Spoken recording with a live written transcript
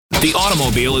The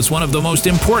automobile is one of the most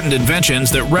important inventions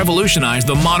that revolutionized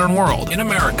the modern world. In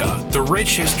America, the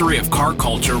rich history of car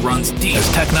culture runs deep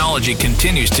as technology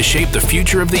continues to shape the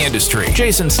future of the industry.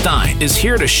 Jason Stein is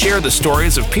here to share the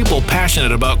stories of people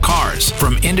passionate about cars,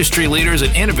 from industry leaders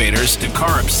and innovators to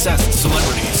car-obsessed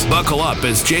celebrities. Buckle up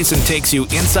as Jason takes you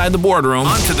inside the boardroom,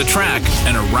 onto the track,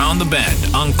 and around the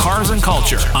bend on Cars and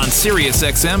Culture on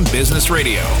SiriusXM Business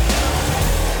Radio.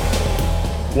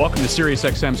 Welcome to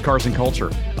SiriusXM's Cars and Culture.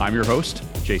 I'm your host,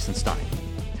 Jason Stein.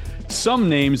 Some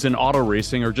names in auto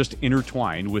racing are just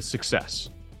intertwined with success.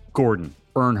 Gordon,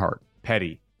 Earnhardt,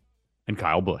 Petty, and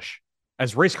Kyle Busch.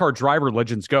 As race car driver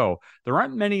legends go, there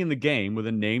aren't many in the game with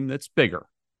a name that's bigger.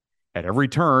 At every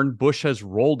turn, Busch has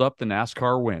rolled up the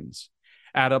NASCAR wins.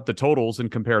 Add up the totals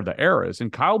and compare the eras, and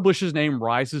Kyle Busch's name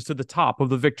rises to the top of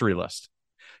the victory list.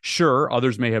 Sure,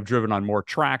 others may have driven on more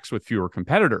tracks with fewer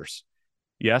competitors.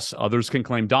 Yes, others can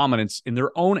claim dominance in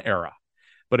their own era.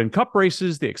 But in Cup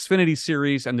races, the Xfinity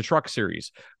Series, and the Truck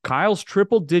Series, Kyle's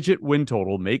triple-digit win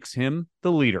total makes him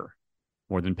the leader.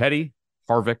 More than Petty,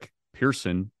 Harvick,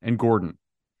 Pearson, and Gordon.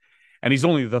 And he's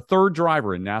only the third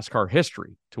driver in NASCAR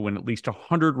history to win at least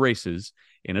 100 races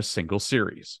in a single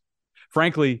series.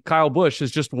 Frankly, Kyle Busch has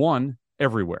just won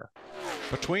everywhere.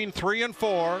 Between 3 and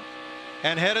 4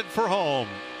 and headed for home.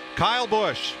 Kyle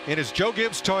Busch in his Joe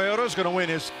Gibbs Toyota is going to win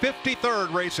his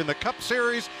 53rd race in the Cup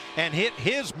Series and hit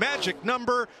his magic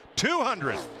number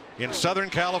 200 in Southern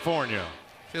California.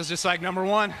 Feels just like number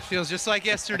one. Feels just like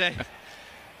yesterday.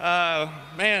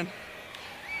 Man,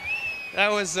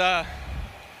 that was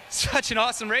such an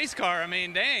awesome race car. I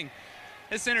mean, dang.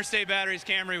 This Interstate Batteries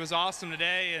Camry was awesome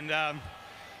today, and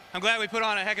I'm glad we put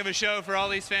on a heck of a show for all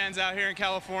these fans out here in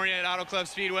California at Auto Club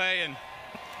Speedway. And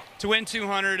to win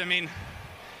 200, I mean,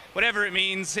 whatever it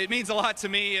means a lot to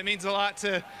me. It means a lot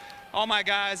to all my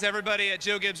guys, everybody at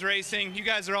Joe Gibbs Racing. You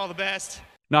guys are all the best.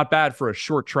 Not bad for a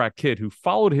short track kid who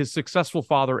followed his successful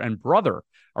father and brother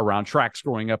around tracks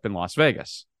growing up in Las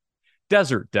Vegas.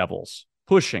 Desert Devils,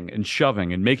 pushing and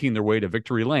shoving and making their way to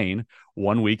victory lane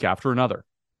one week after another.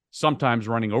 Sometimes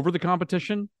running over the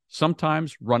competition,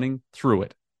 sometimes running through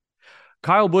it.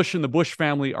 Kyle Busch and the Busch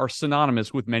family are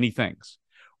synonymous with many things: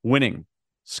 winning,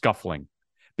 scuffling,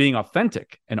 being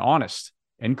authentic and honest,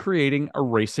 and creating a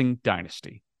racing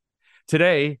dynasty.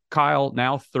 Today, Kyle,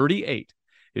 now 38,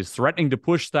 is threatening to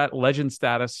push that legend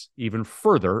status even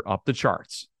further up the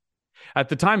charts. At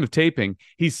the time of taping,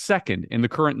 he's second in the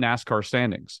current NASCAR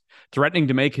standings, threatening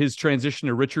to make his transition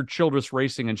to Richard Childress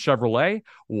Racing and Chevrolet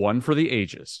one for the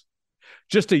ages.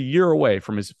 Just a year away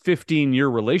from his 15-year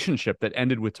relationship that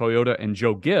ended with Toyota and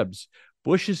Joe Gibbs,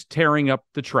 Busch is tearing up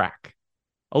the track.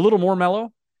 A little more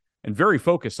mellow and very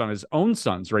focused on his own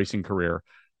son's racing career,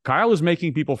 Kyle is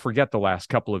making people forget the last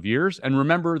couple of years and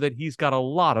remember that he's got a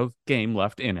lot of game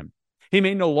left in him. He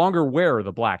may no longer wear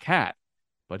the black hat,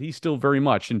 but he's still very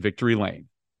much in victory lane.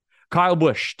 Kyle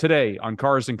Busch today on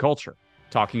Cars and Culture,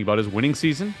 talking about his winning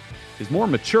season, his more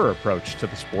mature approach to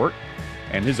the sport,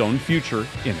 and his own future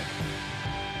in it.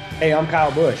 Hey, I'm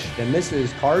Kyle Busch, and this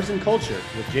is Cars and Culture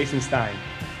with Jason Stein.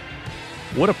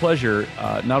 What a pleasure,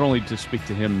 not only to speak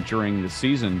to him during the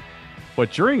season,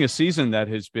 but during a season that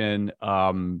has been,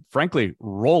 frankly,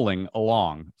 rolling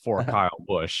along for Kyle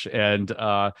Busch. And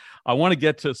I want to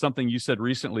get to something you said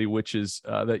recently, which is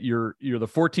that you're the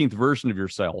 14th version of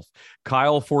yourself.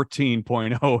 Kyle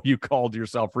 14.0, you called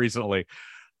yourself recently.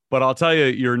 But I'll tell you,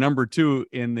 you're number 2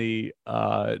 in the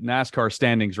NASCAR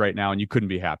standings right now, and you couldn't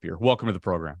be happier. Welcome to the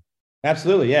program.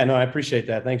 Absolutely. Yeah, no, I appreciate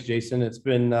that. Thanks, Jason. It's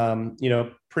been,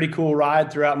 pretty cool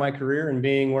ride throughout my career and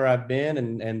being where I've been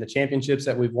and the championships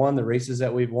that we've won, the races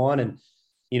that we've won, and,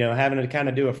 having to kind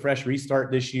of do a fresh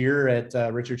restart this year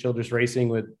at Richard Childress Racing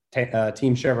with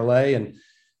Team Chevrolet and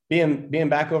being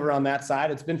back over on that side.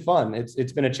 It's been fun.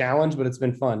 It's been a challenge, but it's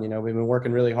been fun. We've been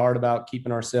working really hard about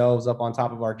keeping ourselves up on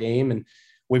top of our game, and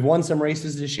we've won some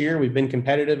races this year. We've been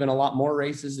competitive in a lot more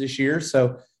races this year.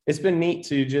 So it's been neat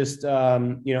to just,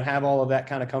 have all of that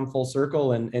kind of come full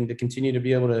circle and to continue to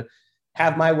be able to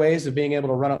have my ways of being able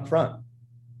to run up front.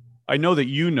 I know that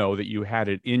you had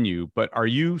it in you, but are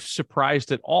you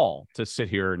surprised at all to sit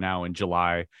here now in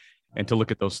July and to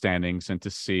look at those standings and to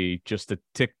see just a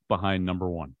tick behind number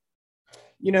 1?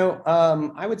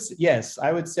 I would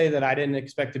say that I didn't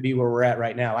expect to be where we're at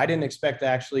right now. I didn't expect to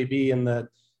actually be in the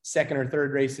second or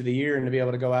third race of the year and to be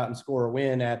able to go out and score a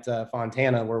win at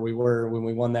Fontana, where we were when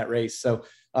we won that race. So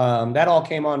that all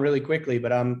came on really quickly,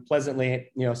 but I'm pleasantly,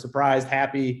 surprised,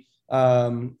 happy.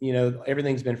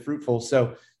 Everything's been fruitful.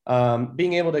 So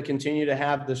being able to continue to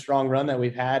have the strong run that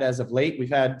we've had as of late, we've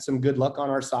had some good luck on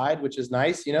our side, which is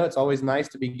nice. It's always nice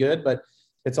to be good, but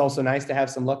it's also nice to have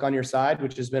some luck on your side,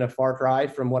 which has been a far cry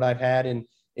from what I've had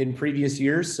in previous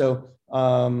years. So,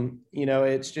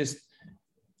 it's just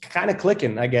kind of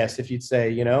clicking, I guess, if you'd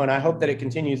say, and I hope that it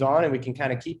continues on and we can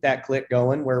kind of keep that click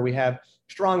going where we have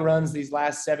strong runs these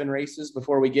last 7 races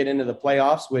before we get into the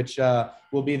playoffs, which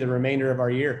will be the remainder of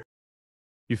our year.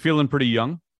 You feeling pretty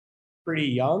young? Pretty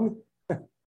young?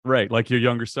 Right. Like your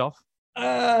younger self?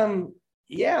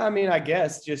 Yeah, I mean, I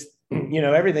guess just,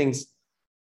 everything's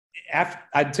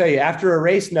I'd tell you after a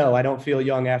race, no, I don't feel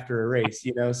young after a race,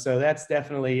 so that's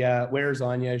definitely wears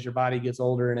on you as your body gets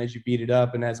older and as you beat it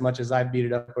up, and as much as I've beat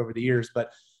it up over the years.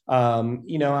 But,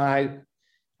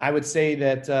 I would say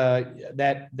that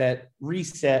that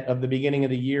reset of the beginning of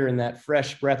the year and that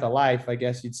fresh breath of life, I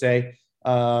guess you'd say,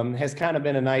 has kind of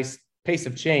been a nice pace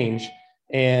of change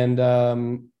and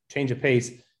change of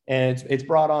pace. And it's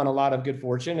brought on a lot of good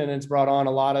fortune, and it's brought on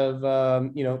a lot of,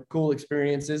 cool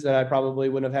experiences that I probably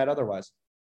wouldn't have had otherwise.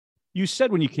 You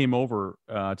said when you came over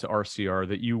to RCR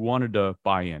that you wanted to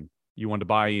buy in. You wanted to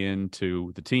buy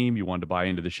into the team. You wanted to buy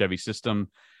into the Chevy system.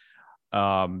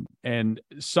 And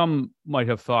some might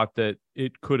have thought that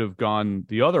it could have gone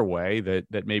the other way,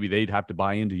 that maybe they'd have to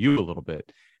buy into you a little bit.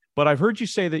 But I've heard you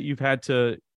say that you've had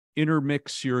to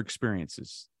intermix your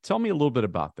experiences. Tell me a little bit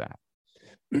about that.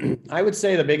 I would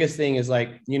say the biggest thing is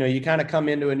you kind of come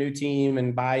into a new team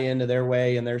and buy into their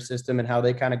way and their system and how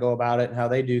they kind of go about it and how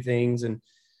they do things. And,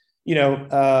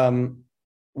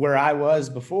 where I was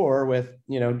before with,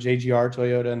 JGR,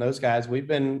 Toyota, and those guys, we've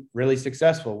been really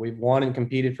successful. We've won and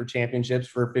competed for championships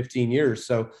for 15 years.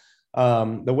 So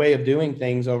the way of doing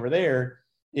things over there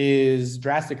is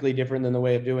drastically different than the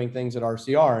way of doing things at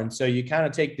RCR. And so you kind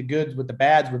of take the goods with the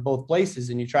bads with both places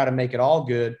and you try to make it all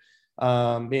good.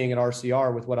 Being at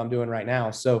RCR with what I'm doing right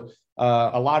now. So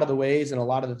a lot of the ways and a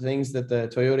lot of the things that the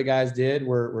Toyota guys did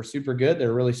were super good.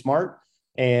 They're really smart.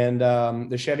 And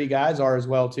the Chevy guys are as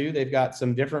well too. They've got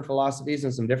some different philosophies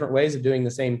and some different ways of doing the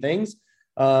same things.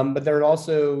 But there are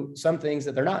also some things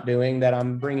that they're not doing that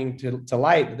I'm bringing to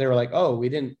light that they were like, oh, we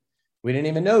didn't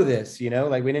even know this, we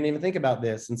didn't even think about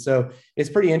this. And so it's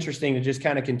pretty interesting to just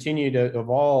kind of continue to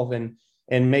evolve and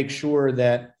make sure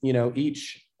that,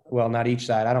 not each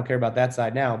side, I don't care about that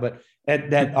side now, but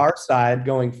that our side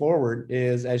going forward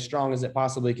is as strong as it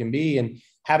possibly can be, and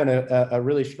having a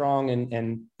really strong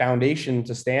and foundation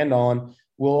to stand on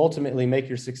will ultimately make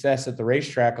your success at the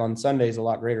racetrack on Sundays a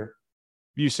lot greater.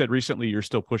 You said recently you're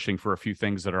still pushing for a few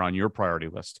things that are on your priority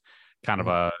list, kind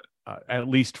of at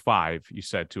least 5, you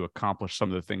said, to accomplish some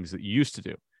of the things that you used to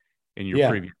do in your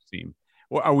previous team.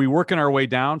 Well, are we working our way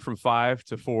down from 5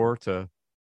 to 4 to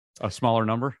a smaller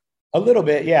number? A little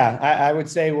bit, yeah. I would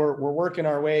say we're working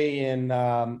our way in.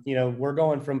 We're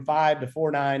going from 5 to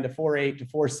 4.9 to 4.8 to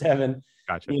 4.7.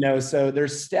 Gotcha. So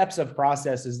there's steps of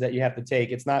processes that you have to take.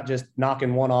 It's not just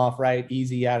knocking one off right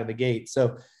easy out of the gate.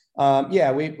 So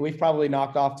we've probably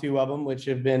knocked off 2 of them, which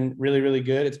have been really, really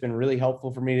good. It's been really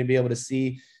helpful for me to be able to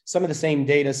see some of the same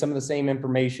data, some of the same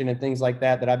information and things like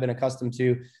that I've been accustomed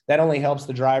to. That only helps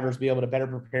the drivers be able to better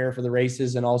prepare for the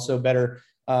races and also better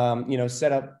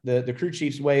set up the crew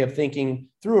chief's way of thinking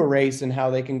through a race and how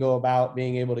they can go about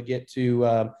being able to get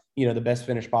to, the best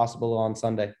finish possible on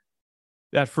Sunday.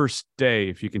 That first day,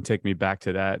 if you can take me back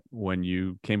to that, when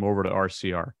you came over to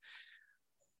RCR,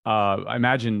 I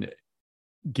imagine,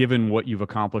 given what you've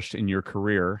accomplished in your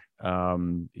career,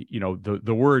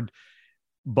 the word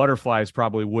butterflies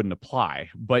probably wouldn't apply,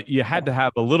 but you had to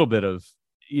have a little bit of,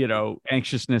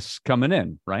 anxiousness coming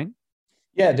in, right?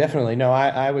 Yeah, definitely. No,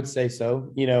 I would say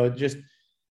so.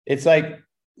 It's like,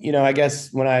 I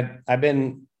guess when I've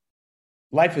been,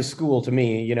 life is school to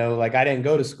me, I didn't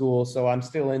go to school, so I'm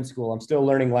still in school. I'm still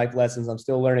learning life lessons. I'm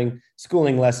still learning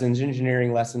schooling lessons,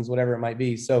 engineering lessons, whatever it might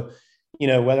be. So,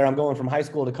 whether I'm going from high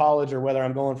school to college or whether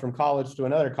I'm going from college to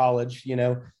another college,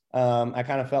 I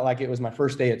kind of felt like it was my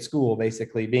first day at school,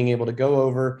 basically being able to go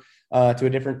over to a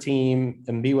different team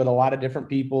and be with a lot of different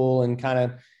people and kind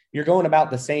of, you're going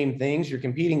about the same things. You're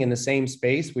competing in the same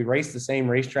space. We race the same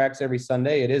racetracks every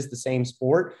Sunday. It is the same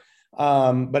sport.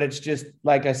 But it's just,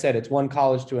 like I said, it's one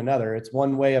college to another. It's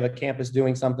one way of a campus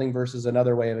doing something versus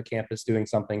another way of a campus doing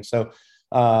something. So,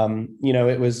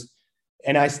 it was,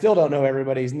 and I still don't know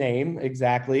everybody's name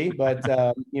exactly, but,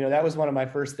 that was one of my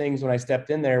first things when I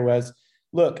stepped in there was,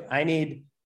 look, I need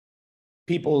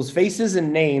people's faces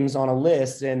and names on a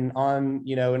list and on,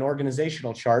 an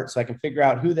organizational chart so I can figure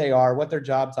out who they are, what their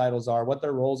job titles are, what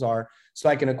their roles are, so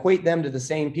I can equate them to the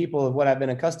same people of what I've been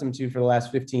accustomed to for the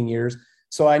last 15 years.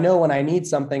 So I know when I need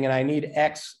something and I need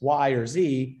X, Y, or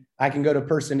Z, I can go to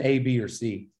person A, B, or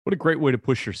C. What a great way to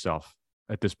push yourself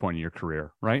at this point in your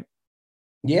career, right?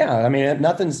 Yeah. I mean,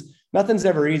 nothing's nothing's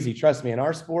ever easy. Trust me. In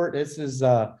our sport, this is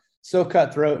so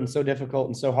cutthroat and so difficult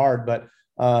and so hard, but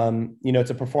it's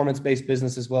a performance-based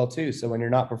business as well too. So when you're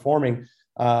not performing,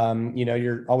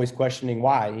 you're always questioning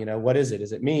why. What is it?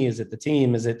 Is it me? Is it the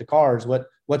team? Is it the cars?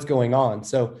 What's going on?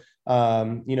 So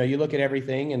you look at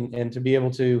everything, and to be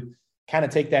able to kind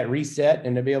of take that reset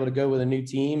and to be able to go with a new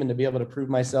team and to be able to prove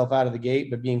myself out of the gate,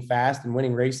 but being fast and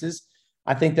winning races,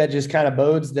 I think that just kind of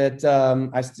bodes that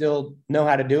I still know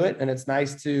how to do it. And it's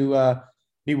nice to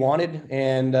be wanted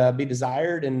and be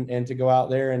desired, and to go out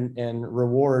there and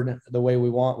reward the way we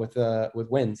want with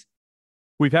wins.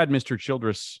 We've had Mr.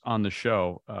 Childress on the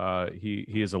show. He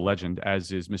is a legend,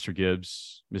 as is Mr.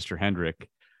 Gibbs, Mr. Hendrick.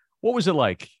 What was it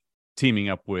like teaming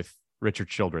up with Richard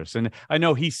Childress? And I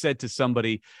know he said to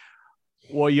somebody,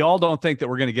 well, y'all don't think that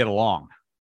we're going to get along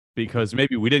because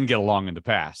maybe we didn't get along in the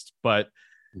past, but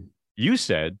you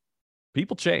said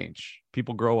people change,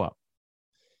 people grow up.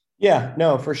 Yeah,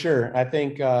 no, for sure. I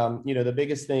think, the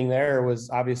biggest thing there was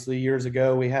obviously years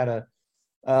ago, we had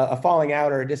a falling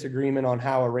out or a disagreement on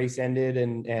how a race ended,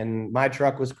 and my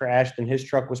truck was crashed and his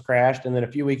truck was crashed. And then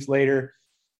a few weeks later,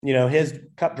 his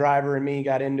cup driver and me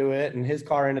got into it and his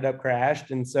car ended up crashed.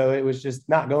 And so it was just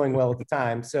not going well at the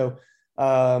time. So,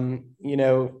 I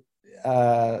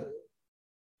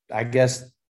guess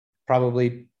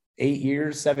probably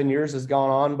 7 years has gone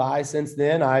on by since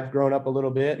then. I've grown up a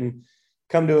little bit and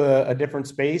come to a different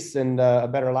space and a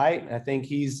better light. I think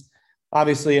he's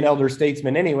obviously an elder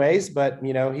statesman anyways, but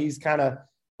he's kind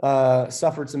of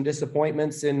suffered some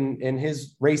disappointments in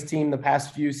his race team the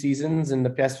past few seasons and the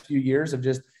past few years of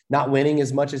just not winning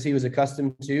as much as he was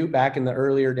accustomed to back in the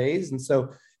earlier days. And so,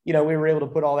 we were able to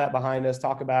put all that behind us,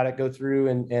 talk about it, go through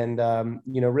and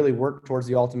really work towards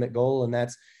the ultimate goal. And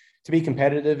that's to be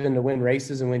competitive and to win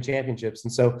races and win championships.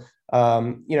 And so,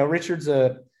 Richard's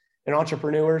an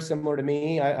entrepreneur similar to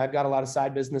me. I've got a lot of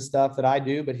side business stuff that I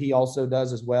do, but he also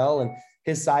does as well. And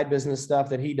his side business stuff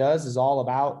that he does is all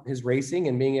about his racing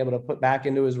and being able to put back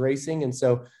into his racing. And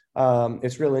so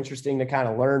it's real interesting to kind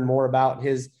of learn more about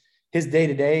his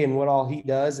day-to-day and what all he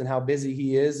does and how busy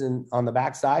he is and on the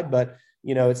backside. But,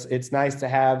 it's nice to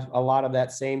have a lot of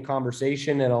that same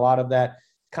conversation and a lot of that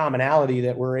commonality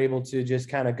that we're able to just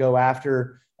kind of go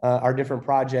after our different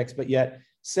projects, but yet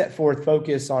set forth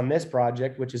focus on this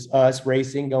project, which is us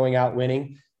racing, going out,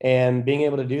 winning, and being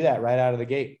able to do that right out of the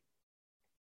gate.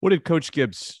 What did Coach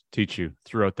Gibbs teach you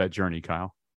throughout that journey,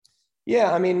 Kyle?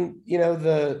 Yeah, I mean,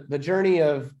 the journey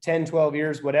of 10, 12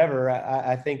 years, whatever,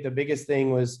 I think the biggest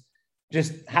thing was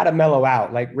just how to mellow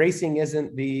out. Like, racing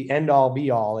isn't the end all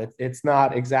be all. It's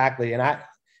not exactly. And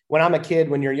when I'm a kid,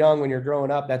 when you're young, when you're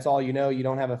growing up, that's all you know. You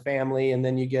don't have a family, and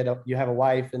then you have a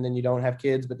wife, and then you don't have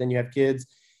kids, but then you have kids.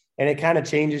 And it kind of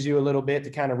changes you a little bit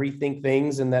to kind of rethink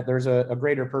things and that there's a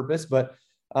greater purpose. But,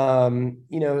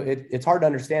 it's hard to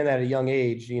understand that at a young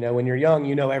age. When you're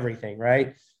young, everything,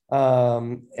 right?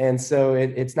 And so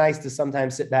it's nice to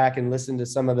sometimes sit back and listen to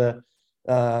some of the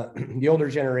older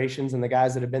generations and the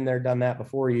guys that have been there, done that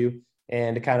before you,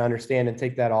 and to kind of understand and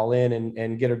take that all in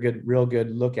and get a real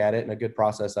good look at it and a good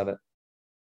process of it.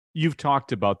 You've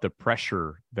talked about the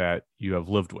pressure that you have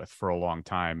lived with for a long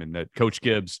time, and that Coach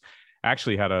Gibbs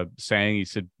actually had a saying. He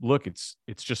said, look, it's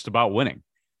just about winning.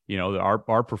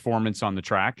 Our performance on the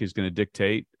track is going to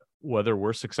dictate whether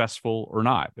we're successful or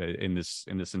not in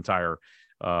this entire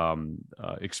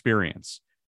experience.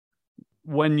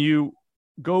 When you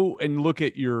go and look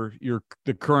at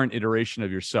the current iteration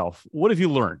of yourself, what have you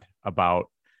learned about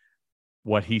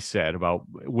what he said about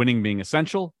winning being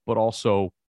essential, but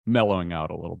also mellowing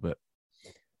out a little bit?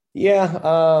 Yeah,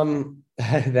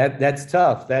 that's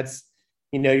tough. That's,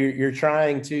 you're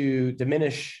trying to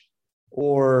diminish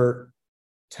or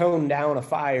tone down a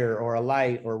fire or a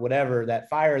light or whatever, that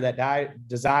fire, that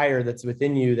desire that's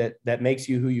within you that makes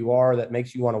you who you are, that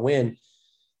makes you want to win.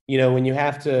 When you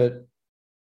have to,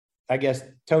 I guess,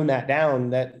 tone that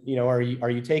down, that, are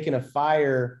you taking a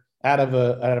fire out of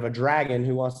a dragon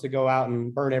who wants to go out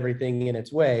and burn everything in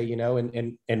its way,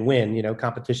 and win,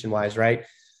 competition wise. Right.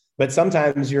 But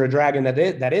sometimes you're a dragon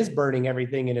that is burning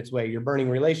everything in its way. You're burning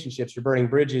relationships, you're burning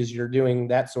bridges, you're doing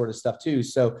that sort of stuff too.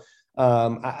 So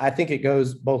I think it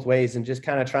goes both ways, and just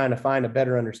kind of trying to find a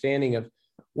better understanding of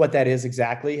what that is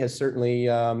exactly has certainly,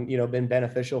 been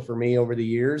beneficial for me over the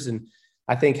years. And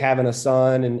I think having a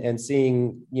son and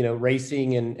seeing,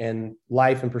 racing and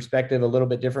life and perspective a little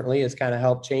bit differently has kind of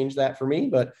helped change that for me.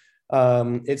 But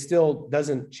it still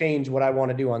doesn't change what I want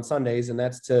to do on Sundays. And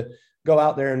that's to go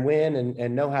out there and win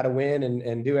and know how to win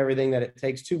and do everything that it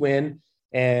takes to win.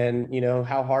 And,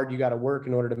 how hard you got to work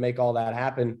in order to make all that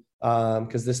happen.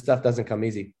 Because this stuff doesn't come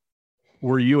easy.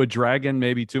 Were you a dragon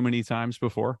maybe too many times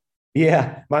before?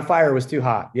 Yeah, my fire was too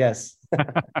hot. Yes.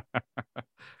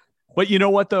 But you know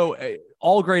what, though?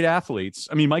 All great athletes.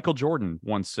 I mean, Michael Jordan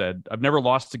once said, I've never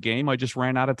lost a game. I just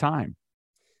ran out of time.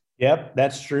 Yep,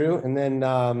 that's true. And then,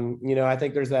 I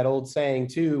think there's that old saying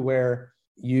too, where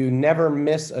you never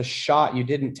miss a shot you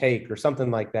didn't take, or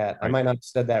something like that. I Right. might not have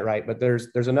said that right, but there's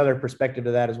another perspective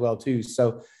to that as well too.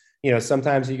 So,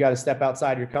 sometimes you got to step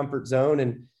outside your comfort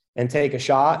zone and take a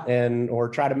shot, or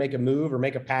try to make a move or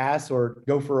make a pass or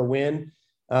go for a win.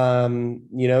 Then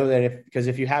because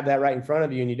if you have that right in front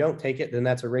of you and you don't take it, then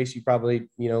that's a race you probably,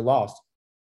 lost.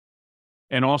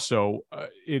 And also,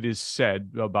 it is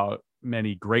said about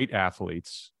many great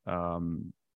athletes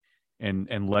and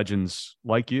legends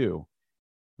like you,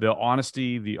 the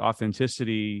honesty, the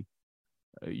authenticity,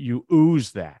 you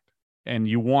ooze that, and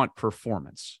you want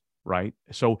performance, right?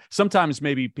 So sometimes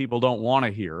maybe people don't want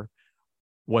to hear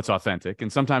what's authentic,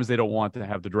 and sometimes they don't want to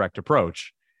have the direct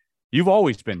approach. You've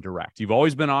always been direct. You've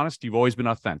always been honest. You've always been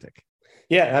authentic.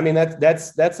 Yeah, I mean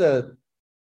that's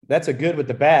a good with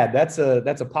the bad. That's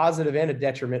a positive and a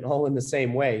detriment all in the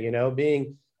same way.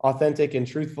 Being authentic and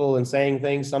truthful and saying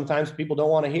things sometimes people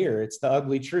don't want to hear. It's the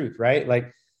ugly truth, right?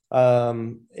 Like,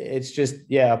 it's just,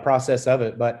 yeah, a process of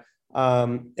it. But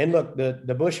and look,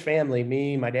 the Busch family,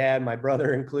 me, my dad, my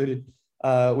brother included,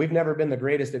 we've never been the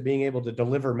greatest at being able to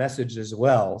deliver messages as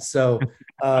well. So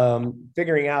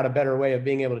figuring out a better way of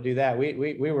being able to do that,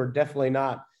 we were definitely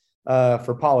not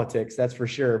for politics, that's for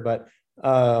sure. But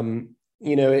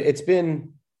it's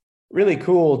been really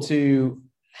cool to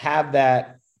have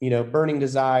that, burning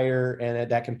desire and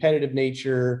that competitive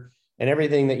nature and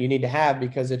everything that you need to have,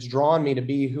 because it's drawn me to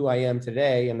be who I am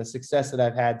today and the success that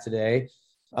I've had today.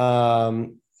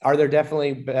 Are there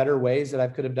definitely better ways that I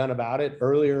could have done about it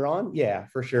earlier on? Yeah,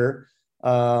 for sure.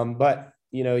 But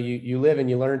you live and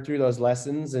you learn through those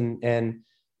lessons, and I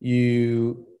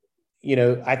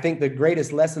think the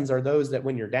greatest lessons are those that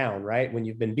when you're down, right? When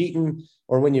you've been beaten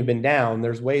or when you've been down,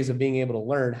 there's ways of being able to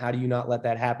learn, how do you not let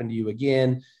that happen to you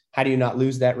again? How do you not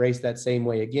lose that race that same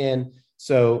way again?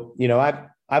 So,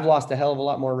 I've lost a hell of a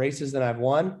lot more races than I've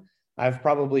won. I've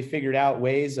probably figured out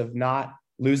ways of not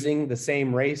losing the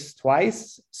same race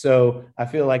twice. So I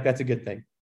feel like that's a good thing.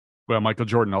 Well, Michael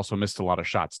Jordan also missed a lot of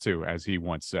shots too, as he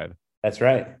once said. That's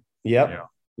right. Yep. Yeah.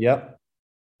 Yep.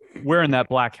 Wearing that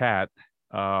black hat,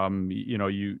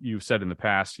 you've said in the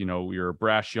past, you're a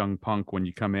brash young punk when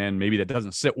you come in. Maybe that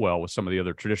doesn't sit well with some of the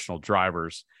other traditional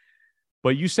drivers,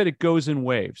 but you said it goes in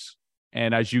waves.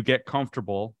 And as you get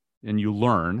comfortable and you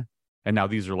learn, and now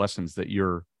these are lessons that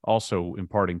you're also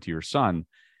imparting to your son,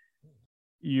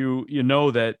 you know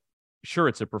that, sure,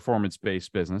 it's a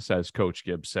performance-based business, as Coach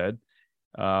Gibbs said,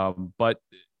 but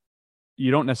you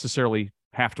don't necessarily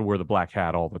have to wear the black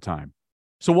hat all the time.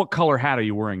 So what color hat are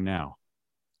you wearing now?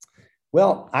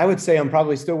 Well, I would say I'm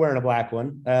probably still wearing a black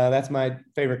one. That's my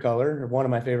favorite color, or one of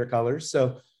my favorite colors.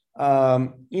 So,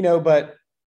 but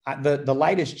the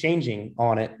light is changing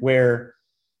on it, where,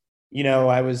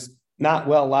 I was not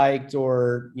well liked,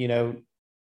 or,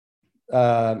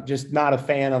 just not a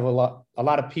fan of a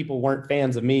lot of people weren't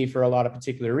fans of me for a lot of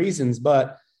particular reasons,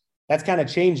 but that's kind of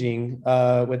changing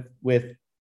with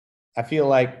I feel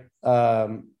like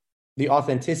the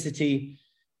authenticity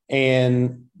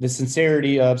and the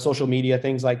sincerity of social media,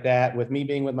 things like that, with me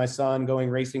being with my son, going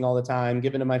racing all the time,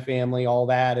 giving to my family, all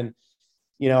that. And,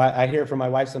 I hear it from my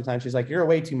wife sometimes. She's like, you're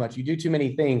away too much. You do too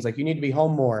many things. Like, you need to be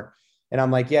home more. And I'm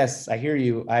like, yes, I hear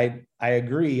you. I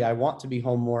agree. I want to be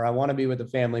home more. I want to be with the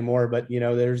family more. But,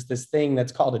 there's this thing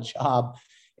that's called a job,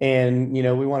 and,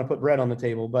 we want to put bread on the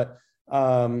table. But,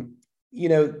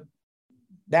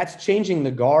 that's changing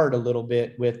the guard a little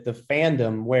bit with the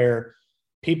fandom, where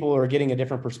people are getting a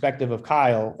different perspective of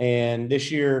Kyle. And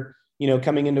this year,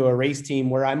 coming into a race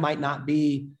team where I might not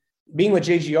be being with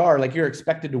JGR, like, you're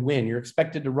expected to win, you're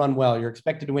expected to run well, you're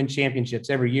expected to win championships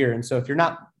every year. And so if you're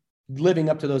not living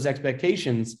up to those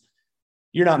expectations,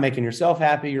 you're not making yourself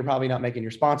happy. You're probably not making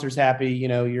your sponsors happy.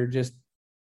 You're just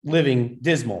living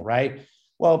dismal, right?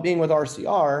 Well, being with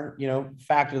RCR,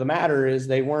 fact of the matter is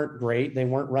they weren't great. They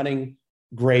weren't running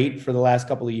great for the last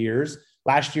couple of years.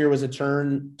 Last year was a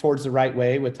turn towards the right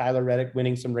way with Tyler Reddick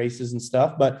winning some races and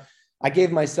stuff, but I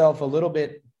gave myself a little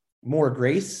bit more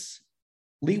grace,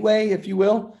 leeway, if you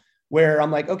will, where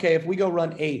I'm like, okay, if we go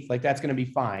run 8th, like, that's going to be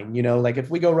fine. Like, if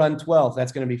we go run 12th,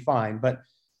 that's going to be fine. But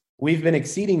we've been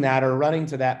exceeding that or running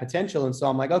to that potential. And so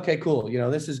I'm like, okay, cool.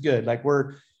 This is good. Like,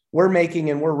 we're making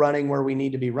and we're running where we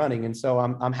need to be running. And so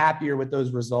I'm happier with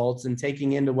those results and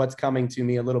taking into what's coming to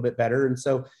me a little bit better. And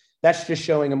so that's just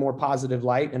showing a more positive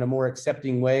light and a more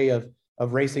accepting way of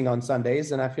racing on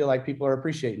Sundays. And I feel like people are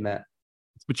appreciating that.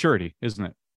 It's maturity, isn't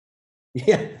it?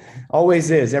 Yeah,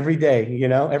 always is every day.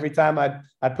 Every time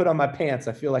I put on my pants,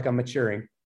 I feel like I'm maturing.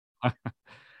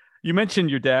 You mentioned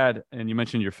your dad and you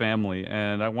mentioned your family,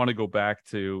 and I want to go back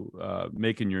to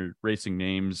making your racing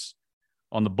names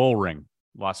on the bull ring,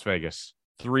 Las Vegas,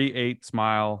 3/8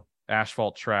 mile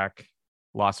asphalt track,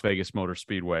 Las Vegas Motor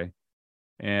Speedway.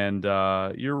 And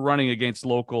you're running against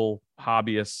local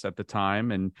hobbyists at the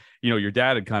time. And, your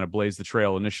dad had kind of blazed the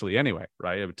trail initially anyway,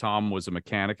 right? Tom was a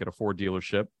mechanic at a Ford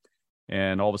dealership,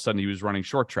 and all of a sudden he was running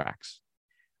short tracks.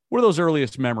 What are those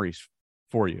earliest memories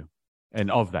for you and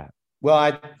of that?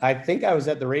 Well, I think I was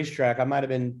at the racetrack. I might have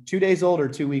been 2 days old or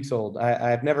 2 weeks old.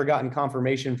 I've never gotten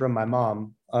confirmation from my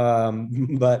mom,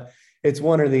 but it's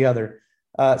one or the other.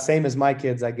 Same as my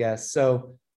kids, I guess.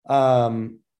 So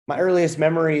my earliest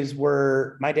memories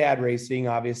were my dad racing.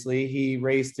 Obviously, he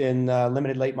raced in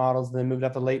limited late models, and then moved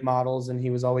up to late models, and he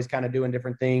was always kind of doing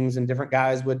different things. And different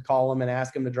guys would call him and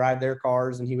ask him to drive their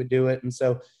cars, and he would do it. And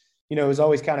so, it was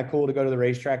always kind of cool to go to the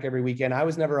racetrack every weekend. I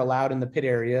was never allowed in the pit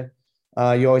area.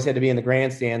 You always had to be in the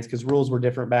grandstands because rules were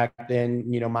different back then.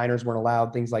 Minors weren't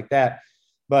allowed, things like that.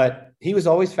 But he was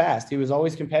always fast. He was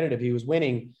always competitive. He was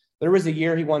winning. There was a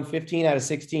year he won 15 out of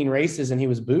 16 races, and he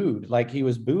was booed. Like, he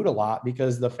was booed a lot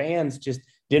because the fans just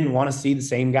didn't want to see the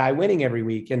same guy winning every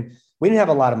week. And we didn't have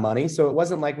a lot of money, so it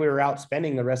wasn't like we were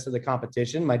outspending the rest of the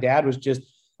competition. My dad was just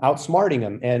outsmarting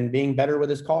him and being better with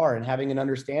his car and having an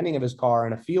understanding of his car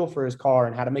and a feel for his car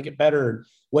and how to make it better and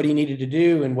what he needed to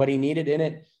do and what he needed in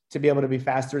it to be able to be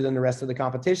faster than the rest of the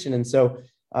competition. And so,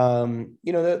 I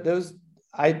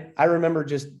remember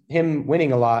just him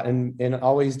winning a lot and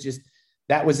always just,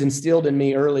 that was instilled in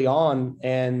me early on.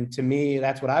 And to me,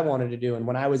 that's what I wanted to do. And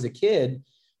when I was a kid,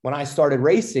 when I started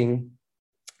racing,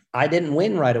 I didn't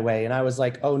win right away. And I was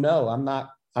like, oh no, I'm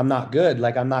not good.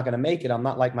 Like, I'm not going to make it. I'm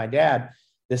not like my dad.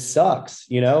 This sucks,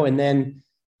 and then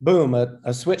boom,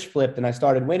 a switch flipped and I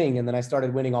started winning. And then I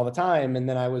started winning all the time. And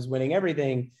then I was winning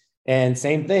everything. And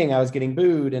same thing, I was getting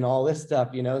booed and all this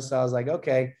stuff, So I was like,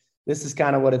 okay, this is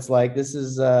kind of what it's like. This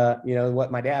is,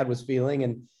 what my dad was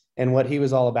feeling and what he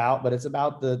was all about. But it's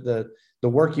about the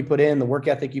work you put in, the work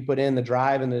ethic you put in, the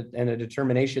drive and the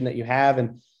determination that you have.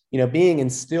 And, being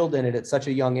instilled in it at such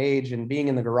a young age, and being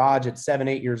in the garage at 7,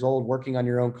 8 years old, working on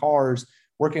your own cars,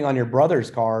 working on your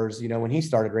brother's cars, when he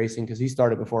started racing, because he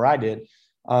started before I did,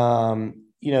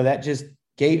 that just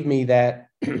gave me that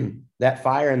that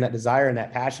fire and that desire and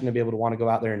that passion to be able to want to go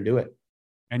out there and do it.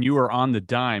 And you were on the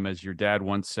dime, as your dad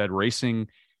once said, racing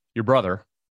your brother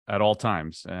at all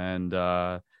times. And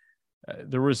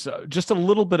there was just a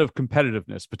little bit of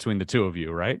competitiveness between the two of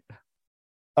you, right?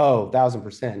 Oh,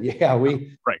 1,000%. Yeah,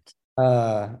 right.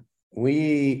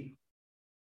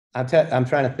 I'm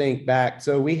trying to think back.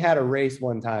 So we had a race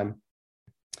one time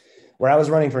where I was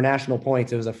running for national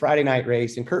points. It was a Friday night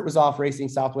race, and Kurt was off racing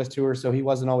Southwest Tour, so he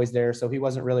wasn't always there. So he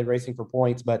wasn't really racing for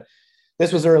points, but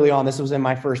this was early on. This was in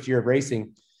my first year of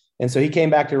racing. And so he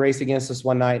came back to race against us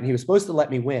one night, and he was supposed to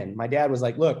let me win. My dad was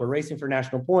like, look, we're racing for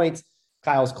national points.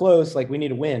 Kyle's close. Like, we need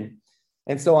to win.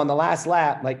 And so on the last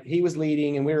lap, like, he was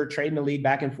leading and we were trading the lead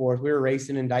back and forth. We were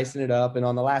racing and dicing it up. And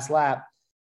on the last lap,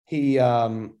 he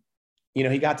got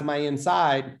to my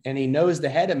inside and he nosed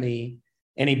ahead of me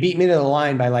and he beat me to the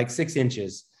line by like 6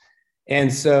 inches.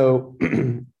 And so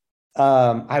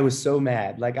I was so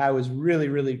mad. Like, I was really,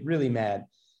 really, really mad.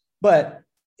 But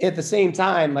at the same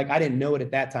time, like, I didn't know it at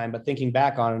that time, but thinking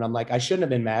back on it, I'm like, I shouldn't have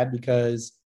been mad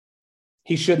because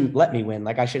he shouldn't let me win.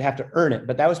 Like, I should have to earn it.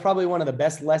 But that was probably one of the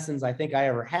best lessons I think I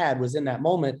ever had, was in that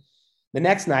moment. The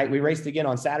next night, we raced again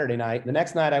on Saturday night. The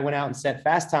next night I went out and set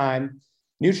fast time,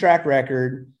 new track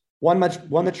record, won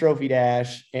the trophy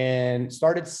dash, and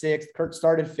started 6th. Kurt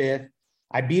started 5th.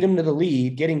 I beat him to the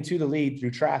lead, getting to the lead through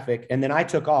traffic. And then I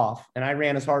took off and I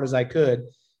ran as hard as I could,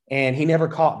 and he never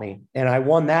caught me. And I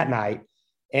won that night.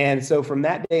 And so from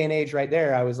that day and age right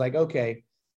there, I was like, okay,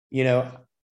 it's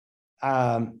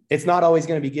not always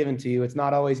going to be given to you. It's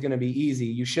not always going to be easy.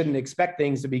 You shouldn't expect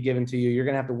things to be given to you. You're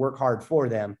going to have to work hard for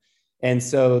them. And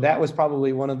so that was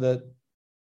probably one of the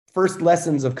first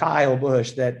lessons of Kyle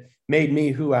Busch that made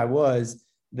me who I was,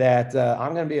 that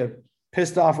I'm going to be a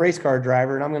pissed off race car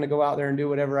driver, and I'm going to go out there and do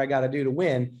whatever I got to do to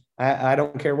win. I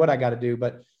don't care what I got to do.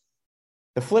 But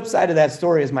the flip side of that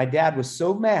story is my dad was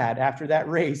so mad after that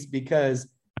race because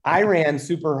I ran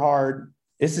super hard.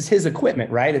 This is his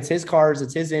equipment, right? It's his cars,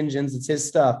 it's his engines, it's his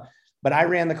stuff. But I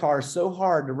ran the car so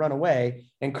hard to run away,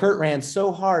 and Kurt ran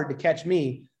so hard to catch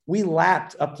me. We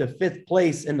lapped up to 5th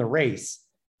place in the race.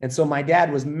 And so my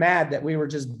dad was mad that we were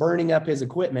just burning up his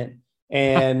equipment.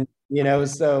 And,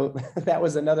 so that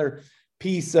was another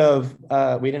piece of,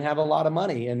 we didn't have a lot of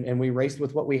money, and we raced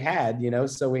with what we had,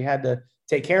 so we had to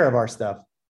take care of our stuff.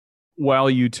 while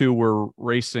you two were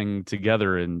racing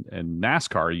together in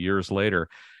NASCAR years later,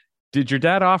 did your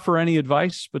dad offer any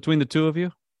advice between the two of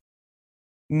you?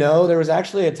 No, there was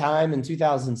actually a time in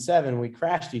 2007 we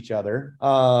crashed each other.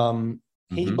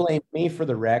 He blamed me for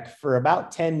the wreck for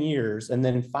about 10 years. And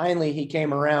then finally he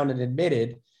came around and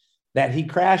admitted that he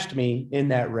crashed me in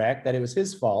that wreck, that it was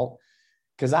his fault.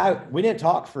 Because we didn't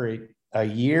talk for a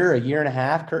year and a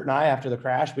half, Kurt and I, after the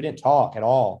crash. We didn't talk at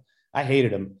all. I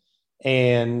hated him.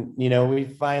 And, we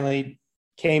finally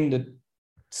came to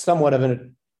somewhat of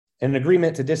an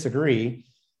agreement to disagree.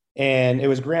 And it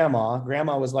was grandma.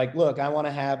 Grandma was like, look, I want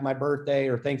to have my birthday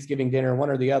or Thanksgiving dinner, one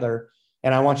or the other.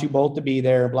 And I want you both to be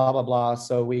there, blah, blah, blah.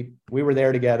 So we were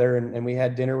there together and we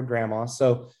had dinner with grandma.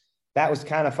 So that was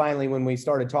kind of finally when we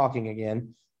started talking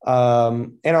again.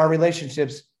 And our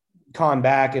relationships calmed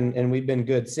back and we've been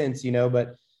good since,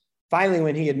 but finally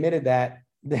when he admitted that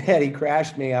he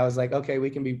crashed me, I was like, okay, we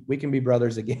can be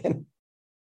brothers again.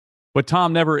 But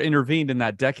Tom never intervened in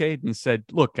that decade and said,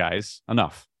 look, guys,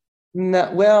 enough.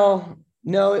 No,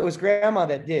 it was grandma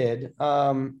that did.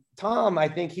 Tom, I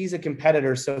think he's a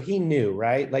competitor, so he knew,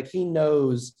 right? Like he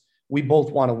knows we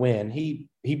both want to win. He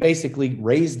basically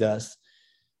raised us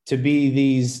to be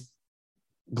these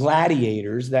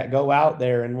gladiators that go out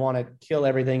there and want to kill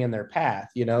everything in their path,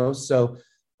 So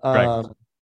right.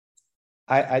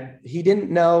 He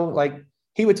didn't know, like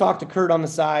he would talk to Kurt on the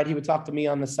side. He would talk to me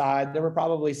on the side. There were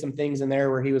probably some things in there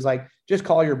where he was like, just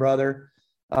call your brother.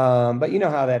 But you know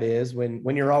how that is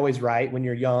when you're always right, when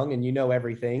you're young and you know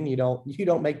everything, you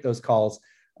don't make those calls.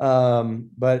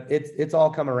 But it's all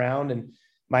come around, and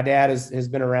my dad has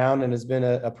been around and has been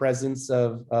a presence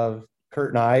of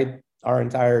Kurt and I our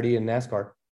entirety in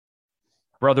NASCAR.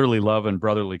 Brotherly love and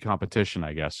brotherly competition,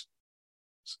 I guess.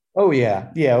 Oh yeah.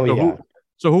 Yeah. Oh yeah.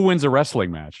 So who wins a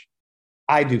wrestling match?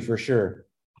 I do for sure.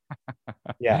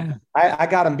 Yeah. I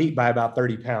got him beat by about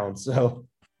 30 pounds. So.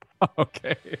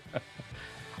 Okay.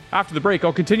 After the break,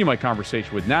 I'll continue my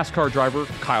conversation with NASCAR driver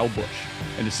Kyle Busch.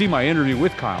 And to see my interview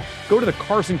with Kyle, go to the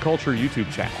Cars and Culture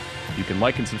YouTube channel. You can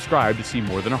like and subscribe to see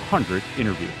more than 100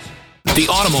 interviews. The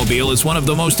automobile is one of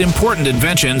the most important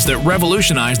inventions that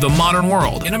revolutionized the modern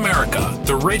world. In America,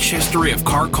 the rich history of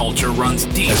car culture runs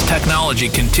deep as technology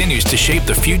continues to shape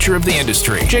the future of the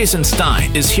industry. Jason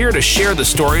Stein is here to share the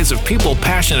stories of people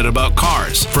passionate about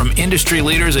cars, from industry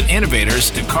leaders and innovators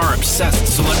to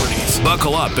car-obsessed celebrities.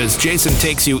 Buckle up as Jason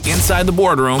takes you inside the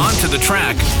boardroom, onto the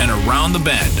track, and around the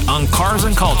bend on Cars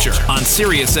and Culture on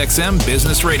SiriusXM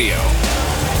Business Radio.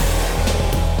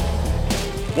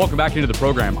 Welcome back into the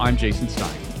program. I'm Jason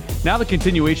Stein. Now the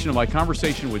continuation of my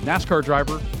conversation with NASCAR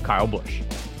driver Kyle Busch.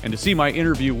 And to see my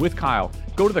interview with Kyle,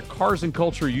 go to the Cars and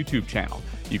Culture YouTube channel.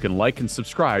 You can like and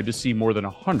subscribe to see more than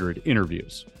 100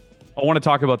 interviews. I want to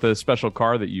talk about the special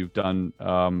car that you've done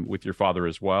with your father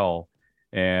as well.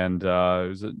 And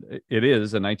it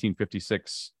is a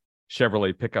 1956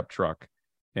 Chevrolet pickup truck.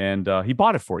 And he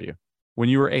bought it for you when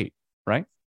you were 8, right?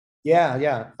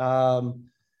 Yeah.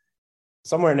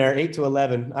 Somewhere in there, 8 to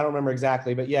 11. I don't remember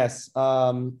exactly, but yes.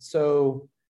 So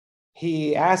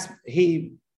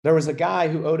there was a guy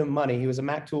who owed him money. He was a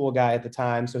Mac Tool guy at the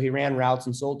time. So he ran routes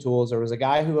and sold tools. There was a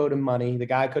guy who owed him money. The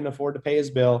guy couldn't afford to pay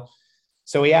his bill.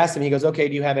 So he asked him, he goes, okay,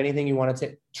 do you have anything you want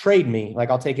to trade me?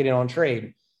 Like, I'll take it in on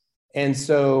trade. And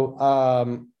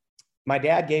so my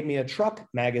dad gave me a truck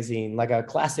magazine, like a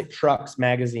classic trucks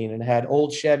magazine, and it had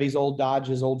old Chevys, old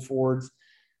Dodges, old Fords,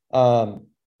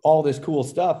 all this cool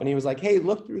stuff. And he was like, hey,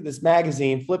 look through this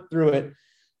magazine, flip through it,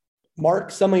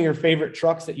 mark some of your favorite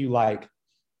trucks that you like.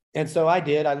 And so I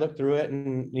did. I looked through it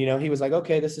and, he was like,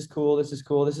 okay, this is cool. This is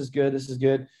cool. This is good. This is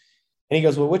good. And he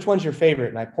goes, well, which one's your favorite?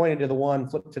 And I pointed to the one,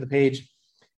 flipped to the page.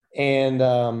 And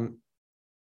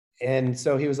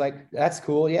so he was like, that's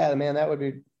cool. Yeah, man, that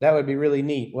would be really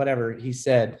neat. Whatever he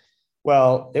said.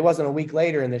 Well, it wasn't a week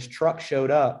later and this truck showed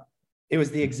up. It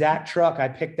was the exact truck I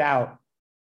picked out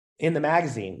in the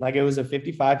magazine. Like, it was a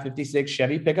 55, 56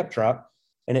 Chevy pickup truck,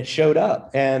 and it showed up.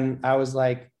 And I was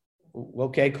like,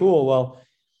 okay, cool. Well,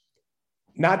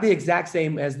 not the exact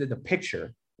same as the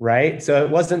picture, right? So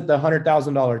it wasn't the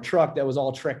 $100,000 truck that was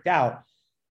all tricked out.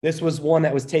 This was one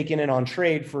that was taken in on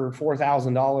trade for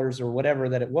 $4,000 or whatever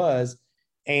that it was.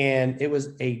 And it was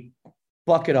a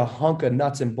bucket, a hunk of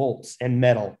nuts and bolts and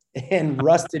metal and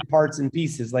rusted parts and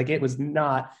pieces. Like, it was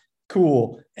not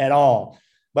cool at all.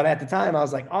 But at the time I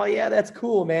was like, oh yeah, that's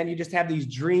cool, man. You just have these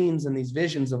dreams and these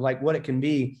visions of like what it can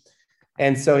be.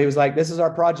 And so he was like, this is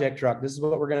our project truck. This is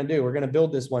what we're going to do. We're going to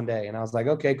build this one day. And I was like,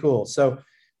 okay, cool. So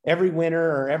every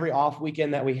winter or every off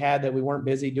weekend that we had that we weren't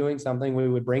busy doing something, we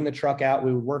would bring the truck out.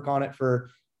 We would work on it for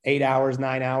 8 hours,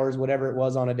 9 hours, whatever it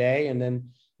was on a day. And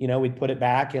then, we'd put it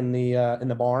back in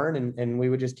the barn and we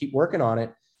would just keep working on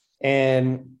it.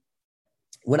 And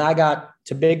when I got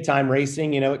to big time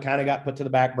racing, it kind of got put to the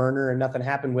back burner and nothing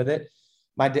happened with it.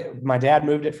 My dad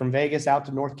moved it from Vegas out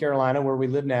to North Carolina, where we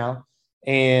live now.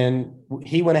 And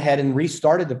he went ahead and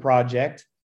restarted the project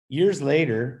years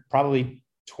later, probably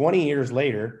 20 years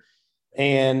later.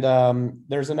 And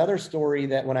there's another story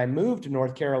that when I moved to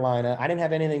North Carolina, I didn't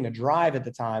have anything to drive at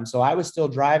the time. So I was still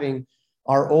driving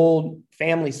our old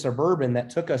family Suburban that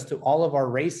took us to all of our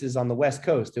races on the West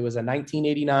Coast. It was a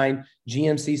 1989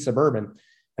 GMC Suburban.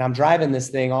 And I'm driving this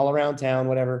thing all around town,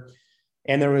 whatever.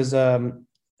 And there was a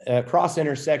cross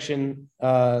intersection.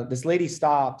 This lady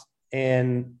stopped,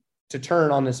 and to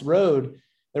turn on this road,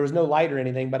 there was no light or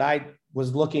anything, but I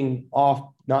was looking off,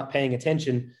 not paying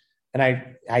attention. And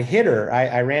I hit her.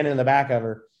 I ran into the back of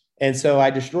her. And so I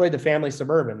destroyed the family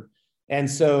Suburban. And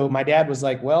so my dad was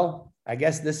like, well, I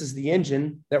guess this is the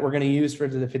engine that we're going to use for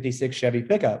the 56 Chevy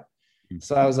pickup.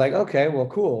 So I was like, okay, well,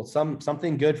 cool.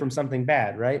 Something good from something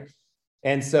bad. Right.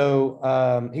 And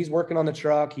so he's working on the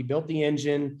truck. He built the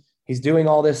engine. He's doing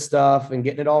all this stuff and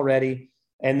getting it all ready.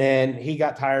 And then he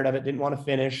got tired of it, didn't want to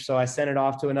finish. So I sent it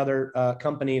off to another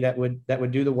company that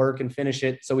would do the work and finish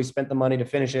it. So we spent the money to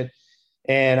finish it.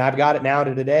 And I've got it now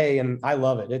to today, and I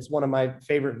love it. It's one of my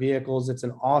favorite vehicles. It's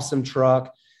an awesome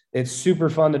truck. It's super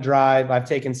fun to drive. I've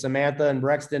taken Samantha and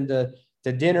Brexton to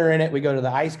dinner in it. We go to the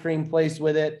ice cream place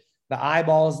with it. The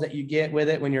eyeballs that you get with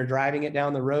it when you're driving it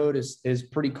down the road is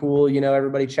pretty cool.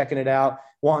 Everybody checking it out,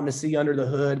 wanting to see under the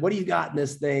hood. What do you got in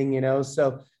this thing?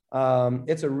 So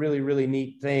it's a really, really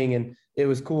neat thing. And it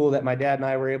was cool that my dad and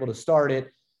I were able to start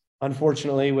it.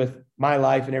 Unfortunately, with my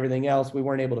life and everything else, we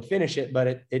weren't able to finish it,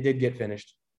 but it did get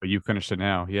finished. But you finished it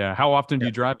now. Yeah. How often do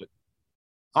you drive it?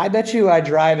 I bet you I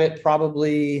drive it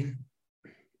probably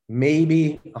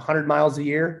maybe 100 miles a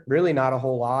year. Really not a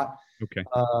whole lot. Okay.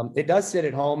 It does sit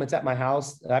at home. It's at my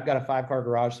house. I've got a 5-car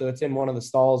garage. So it's in one of the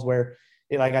stalls where,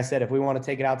 like I said, if we want to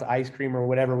take it out to ice cream or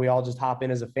whatever, we all just hop in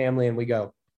as a family and we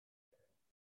go.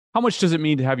 How much does it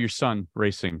mean to have your son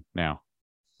racing now?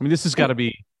 I mean, this has got to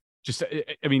be just,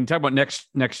 talk about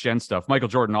next gen stuff. Michael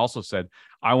Jordan also said,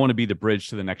 I want to be the bridge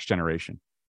to the next generation.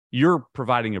 You're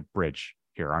providing a bridge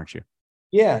here, aren't you?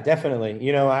 Yeah,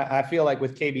 definitely. I feel like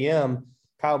with KBM,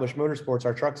 Kyle Busch Motorsports,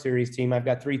 our truck series team, I've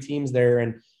got 3 teams there,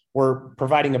 and we're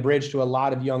providing a bridge to a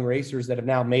lot of young racers that have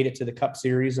now made it to the Cup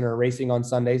Series and are racing on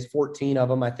Sundays. 14 of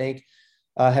them, I think,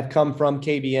 have come from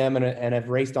KBM and have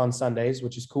raced on Sundays,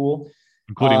 which is cool.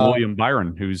 Including William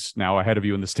Byron, who's now ahead of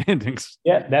you in the standings.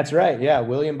 Yeah, that's right. Yeah,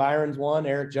 William Byron's won.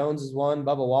 Eric Jones has won.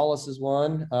 Bubba Wallace has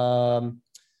won.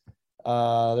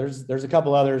 There's a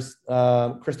couple others.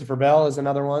 Christopher Bell is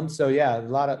another one. So yeah, a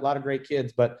lot of great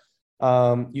kids. But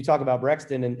you talk about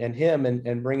Brexton and him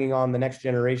and bringing on the next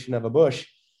generation of a Busch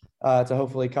to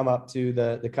hopefully come up to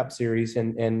the Cup Series.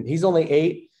 And he's only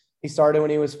 8. He started when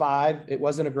he was 5. It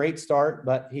wasn't a great start,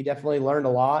 but he definitely learned a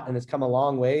lot and has come a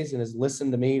long ways and has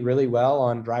listened to me really well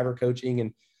on driver coaching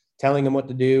and telling him what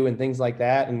to do and things like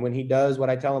that. And when he does what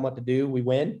I tell him what to do, we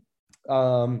win.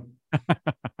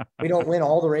 We don't win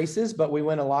all the races, but we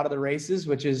win a lot of the races,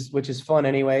 which is fun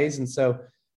anyways. And so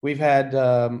we've had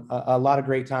a lot of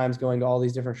great times going to all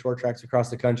these different short tracks across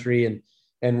the country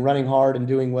and running hard and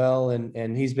doing well.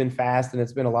 And he's been fast, and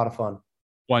it's been a lot of fun.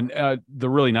 The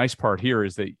really nice part here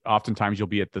is that oftentimes you'll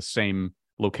be at the same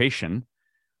location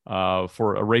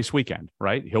for a race weekend,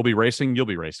 right? He'll be racing, you'll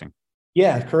be racing.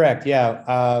 Yeah, correct.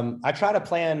 Yeah. I try to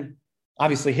plan,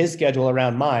 obviously, his schedule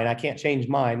around mine. I can't change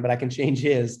mine, but I can change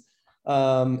his.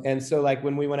 And so like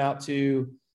when we went out to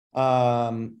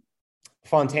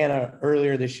Fontana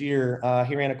earlier this year,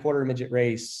 he ran a quarter midget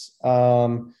race.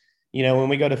 When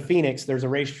we go to Phoenix, there's a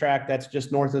racetrack that's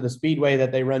just north of the Speedway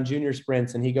that they run junior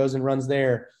sprints, and he goes and runs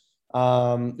there.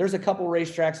 There's a couple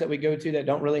racetracks that we go to that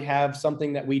don't really have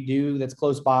something that we do that's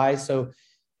close by. So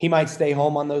he might stay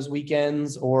home on those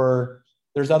weekends, or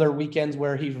there's other weekends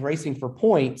where he's racing for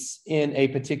points in a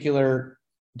particular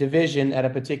division at a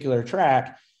particular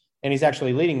track, and he's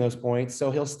actually leading those points.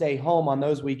 So he'll stay home on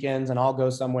those weekends and I'll go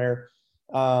somewhere.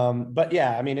 But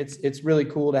yeah, it's really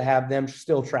cool to have them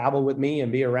still travel with me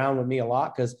and be around with me a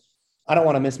lot, because I don't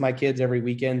want to miss my kids every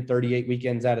weekend, 38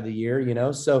 weekends out of the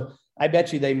year, so I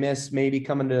bet you they miss maybe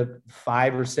coming to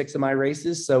 5 or 6 of my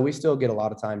races. So we still get a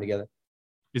lot of time together.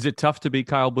 Is it tough to be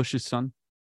Kyle Busch's son?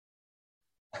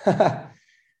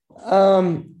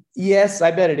 Yes,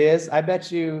 I bet it is. I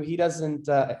bet you he doesn't,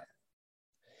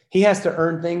 he has to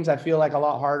earn things, I feel like, a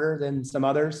lot harder than some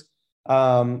others.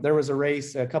 There was a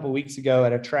race a couple of weeks ago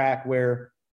at a track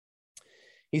where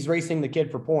he's racing the kid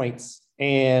for points,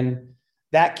 and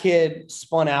that kid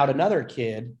spun out another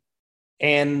kid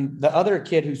And the other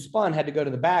kid who spun had to go to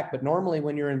the back. But normally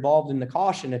when you're involved in the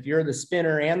caution, if you're the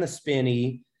spinner and the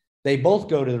spinney, they both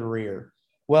go to the rear.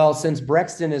 Well, since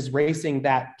Brexton is racing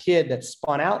that kid that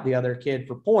spun out the other kid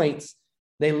for points,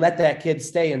 they let that kid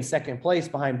stay in second place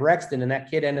behind Brexton, and that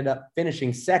kid ended up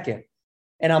finishing second.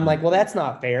 And I'm like, well, that's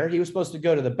not fair. He was supposed to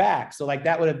go to the back. So like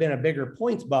that would have been a bigger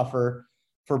points buffer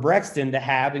for Brexton to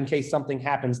have in case something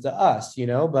happens to us,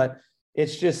 but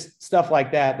it's just stuff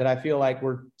like that I feel like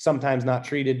we're sometimes not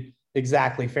treated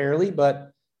exactly fairly,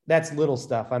 but that's little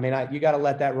stuff. I mean, you got to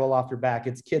let that roll off your back.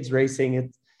 It's kids racing.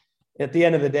 It's at the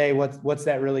end of the day, what's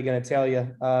that really going to tell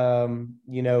you?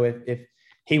 If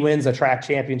he wins a track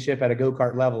championship at a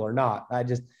go-kart level or not.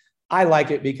 I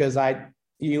like it because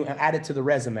you add it to the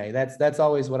resume. That's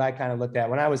always what I kind of looked at.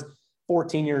 When I was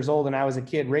 14 years old and I was a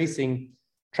kid racing,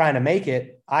 trying to make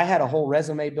it, I had a whole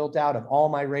resume built out of all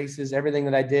my races, everything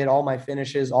that I did, all my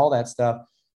finishes, all that stuff.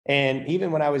 And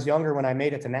even when I was younger, when I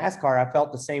made it to NASCAR, I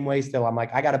felt the same way still. I'm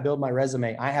like, I got to build my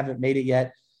resume. I haven't made it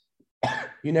yet.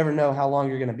 You never know how long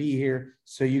you're going to be here.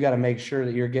 So you got to make sure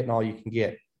that you're getting all you can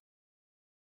get.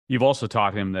 You've also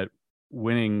taught him that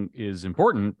winning is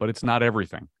important, but it's not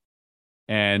everything.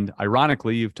 And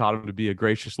ironically, you've taught him to be a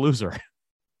gracious loser.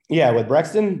 Yeah, with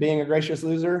Brexton being a gracious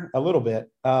loser, a little bit.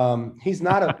 He's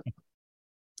not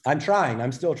I'm trying.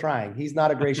 I'm still trying. He's not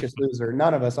a gracious loser.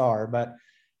 None of us are, but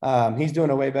he's doing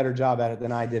a way better job at it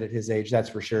than I did at his age. That's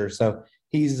for sure. So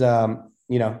he's,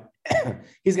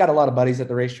 he's got a lot of buddies at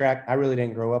the racetrack. I really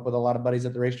didn't grow up with a lot of buddies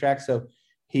at the racetrack. So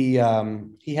he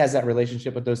has that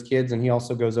relationship with those kids, and he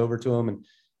also goes over to them and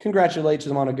congratulates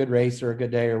them on a good race or a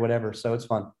good day or whatever. So it's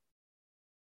fun.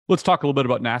 Let's talk a little bit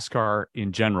about NASCAR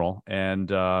in general and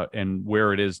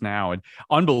where it is now. And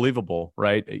unbelievable,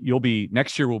 right?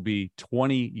 Next year will be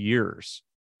 20 years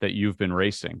that you've been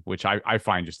racing, which I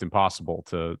find just impossible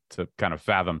to kind of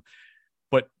fathom.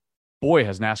 But boy,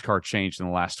 has NASCAR changed in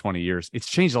the last 20 years. It's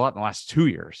changed a lot in the last 2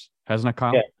 years, hasn't it,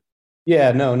 Kyle?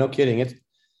 Yeah, no kidding.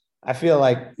 I feel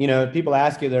like, people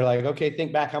ask you, they're like, okay,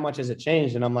 think back, how much has it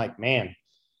changed? And I'm like, man,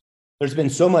 there's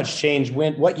been so much change.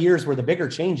 What years were the bigger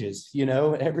changes?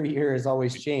 Every year has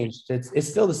always changed. It's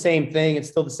still the same thing. It's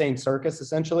still the same circus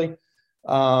essentially.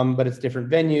 But it's different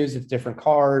venues, it's different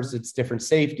cars, it's different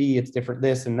safety, it's different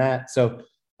this and that. So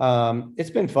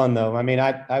it's been fun though. I mean,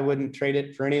 I wouldn't trade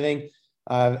it for anything.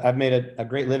 I've made a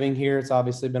great living here. It's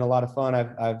obviously been a lot of fun.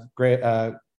 I've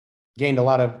gained a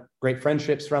lot of great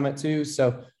friendships from it too.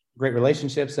 So great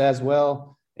relationships as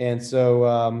well. And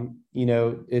so,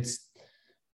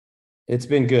 it's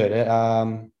been good.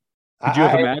 Could you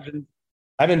have imagined?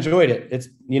 I've enjoyed it. It's,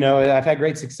 I've had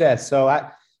great success. So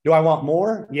do I want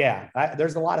more? Yeah.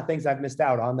 There's a lot of things I've missed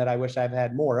out on that I wish I've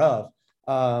had more of.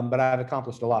 But I've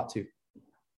accomplished a lot too.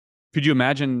 Could you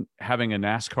imagine having a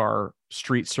NASCAR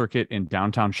street circuit in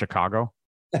downtown Chicago?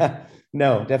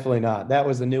 No, definitely not. That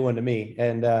was a new one to me.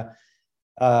 And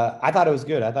I thought it was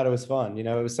good. I thought it was fun.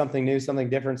 It was something new, something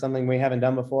different, something we haven't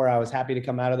done before. I was happy to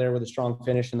come out of there with a strong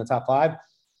finish in the top 5.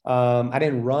 I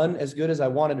didn't run as good as I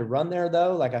wanted to run there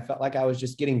though. Like I felt like I was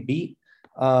just getting beat,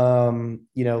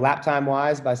 lap time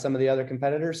wise by some of the other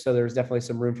competitors. So there's definitely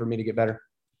some room for me to get better.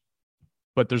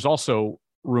 But there's also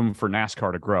room for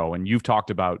NASCAR to grow. And you've talked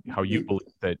about how you believe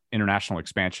that international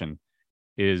expansion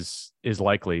is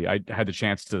likely. I had the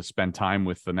chance to spend time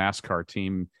with the NASCAR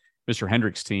team, Mr.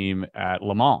 Hendrick's team at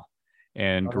Le Mans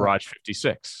and Garage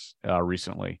 56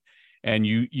 recently. And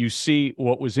you see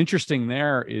what was interesting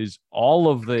there is all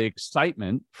of the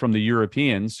excitement from the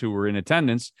Europeans who were in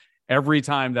attendance every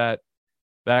time that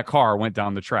car went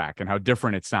down the track, and how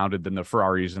different it sounded than the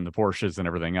Ferraris and the Porsches and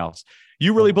everything else.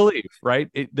 You really believe, right?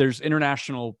 There's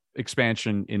international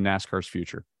expansion in NASCAR's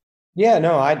future. Yeah,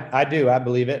 no, I do. I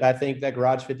believe it. I think that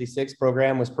Garage 56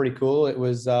 program was pretty cool. It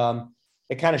was,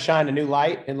 it kind of shined a new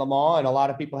light in Le Mans, and a lot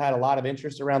of people had a lot of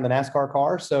interest around the NASCAR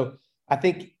car. So I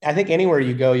think anywhere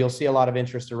you go, you'll see a lot of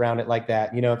interest around it like that.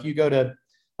 If you go to,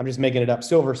 I'm just making it up,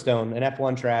 Silverstone, an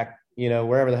F1 track,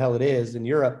 wherever the hell it is in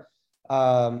Europe,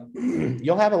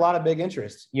 you'll have a lot of big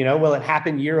interest. Will it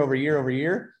happen year over year over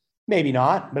year? Maybe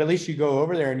not, but at least you go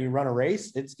over there and you run a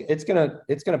race. It's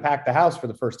gonna pack the house for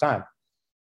the first time.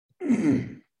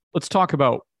 Let's talk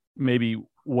about maybe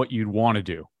what you'd want to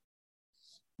do.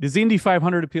 Does the Indy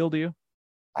 500 appeal to you?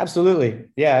 Absolutely.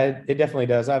 Yeah, it definitely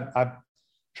does. I've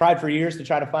tried for years to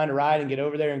try to find a ride and get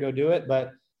over there and go do it.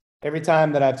 But every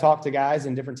time that I've talked to guys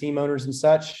and different team owners and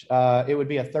such, it would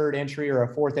be a third entry or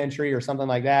a fourth entry or something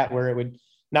like that, where it would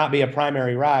not be a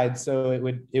primary ride. So it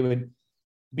would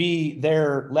be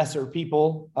their lesser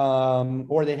people,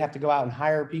 or they'd have to go out and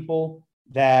hire people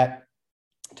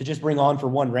to just bring on for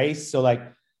one race. So like,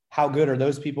 how good are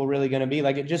those people really going to be?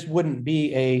 Like, it just wouldn't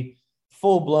be a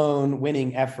full-blown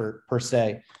winning effort per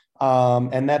se.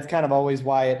 And that's kind of always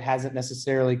why it hasn't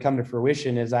necessarily come to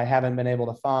fruition, is I haven't been able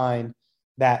to find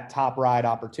that top ride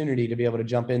opportunity to be able to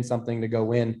jump in something to go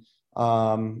win.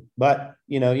 But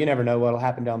you never know what'll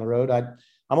happen down the road.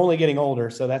 I'm only getting older,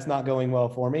 so that's not going well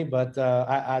for me, but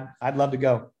I'd love to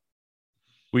go.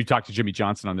 We talked to Jimmy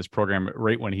Johnson on this program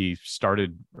right when he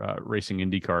started racing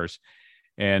Indy cars.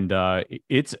 And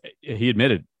he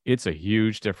admitted it's a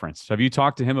huge difference. Have you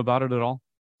talked to him about it at all?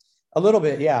 A little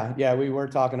bit. Yeah. Yeah. We were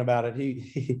talking about it.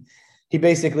 He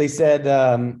basically said,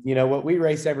 what we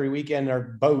race every weekend are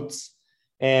boats,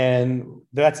 and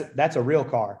that's a real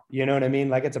car. You know what I mean?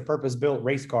 Like, it's a purpose built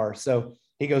race car. So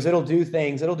he goes, it'll do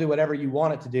things. It'll do whatever you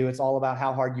want it to do. It's all about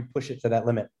how hard you push it to that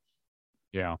limit.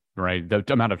 Yeah. Right. The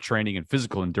amount of training and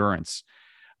physical endurance.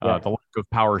 Yeah. The lack of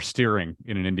power steering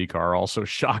in an Indy car also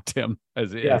shocked him,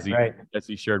 as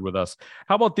he shared with us.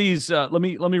 How about these? Let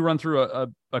me run through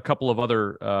a couple of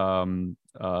other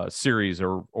series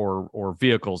or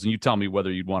vehicles, and you tell me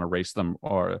whether you'd want to race them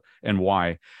and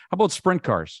why. How about sprint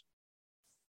cars?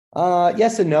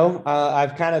 Yes and no.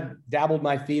 I've kind of dabbled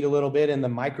my feet a little bit in the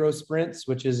micro sprints,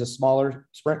 which is a smaller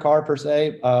sprint car per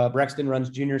se. Brexton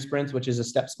runs junior sprints, which is a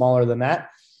step smaller than that.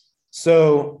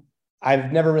 So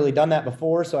I've never really done that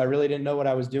before, so I really didn't know what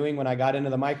I was doing when I got into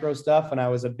the micro stuff, and I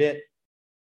was a bit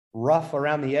rough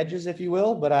around the edges, if you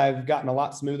will, but I've gotten a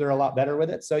lot smoother, a lot better with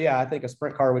it. So yeah, I think a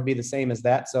sprint car would be the same as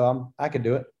that. So I could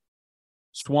do it.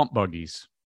 Swamp buggies.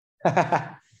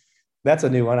 That's a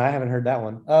new one. I haven't heard that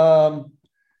one.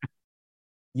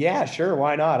 Yeah, sure.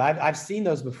 Why not? I've seen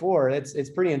those before.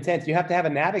 It's pretty intense. You have to have a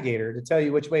navigator to tell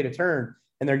you which way to turn,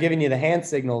 and they're giving you the hand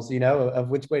signals, of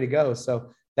which way to go.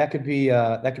 So that could be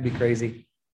crazy.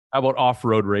 How about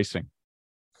off-road racing?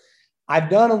 I've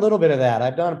done a little bit of that.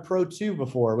 I've done a Pro 2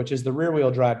 before, which is the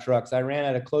rear-wheel drive trucks. I ran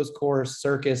at a closed course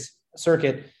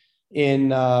circuit in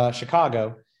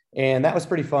Chicago, and that was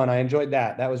pretty fun. I enjoyed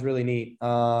that. That was really neat.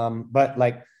 But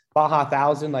like Baja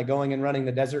 1000, like going and running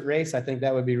the desert race, I think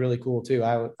that would be really cool too.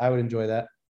 I would enjoy that.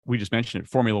 We just mentioned it,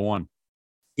 Formula One.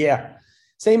 Yeah,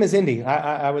 same as Indy.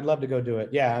 I would love to go do it.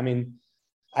 Yeah, I mean,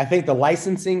 I think the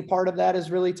licensing part of that is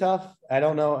really tough. I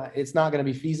don't know. It's not going to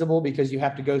be feasible because you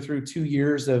have to go through 2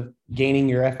 years of gaining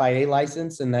your FIA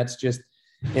license, and that's just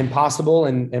impossible.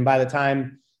 And by the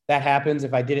time that happens,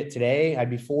 if I did it today, I'd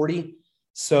be 40.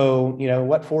 So,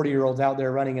 what 40-year-olds out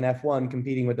there running an F1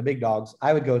 competing with the big dogs?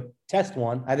 I would go test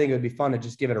one. I think it would be fun to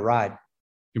just give it a ride.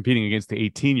 Competing against the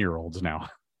 18-year-olds now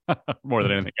more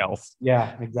than anything else.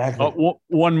 Yeah, exactly.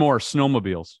 One more,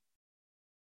 snowmobiles.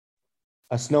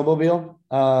 A snowmobile.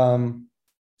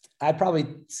 I'd probably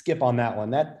skip on that one.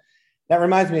 That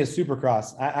reminds me of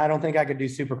Supercross. I don't think I could do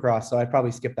Supercross, so I'd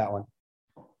probably skip that one.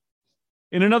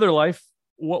 In another life,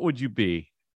 what would you be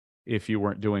if you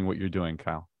weren't doing what you're doing,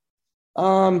 Kyle?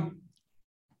 I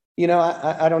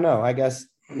don't know. I guess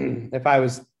if I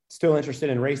was still interested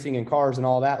in racing and cars and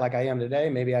all that, like I am today,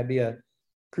 maybe I'd be a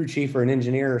crew chief or an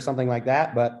engineer or something like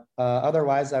that. But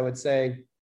otherwise, I would say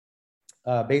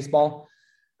baseball.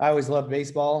 I always loved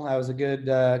baseball. I was a good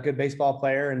baseball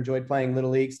player, enjoyed playing little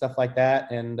league, stuff like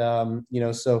that. And,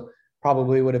 so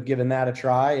probably would have given that a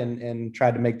try and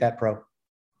tried to make that pro.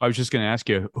 I was just going to ask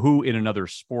you, who in another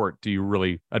sport do you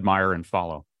really admire and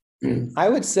follow? I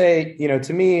would say,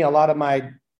 to me, a lot of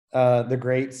my, the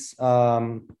greats,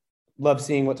 love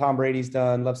seeing what Tom Brady's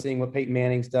done, love seeing what Peyton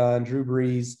Manning's done, Drew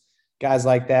Brees, guys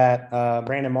like that,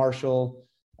 Brandon Marshall,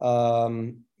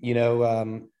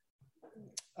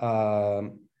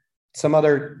 some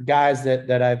other guys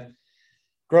that I've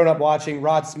grown up watching.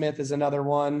 Rod Smith is another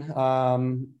one.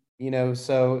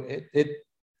 So a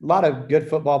lot of good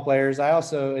football players. I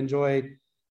also enjoy,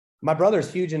 my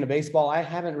brother's huge into baseball. I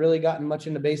haven't really gotten much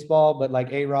into baseball, but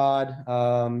like A-Rod,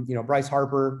 Bryce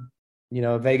Harper,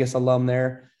 Vegas alum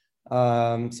there.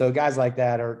 So guys like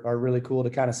that are really cool to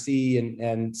kind of see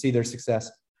and see their success.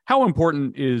 How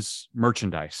important is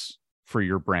merchandise for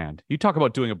your brand? You talk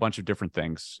about doing a bunch of different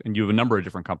things and you have a number of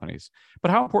different companies,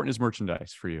 but how important is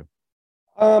merchandise for you?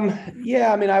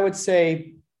 Yeah, I mean, I would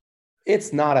say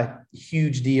it's not a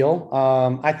huge deal.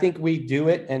 I think we do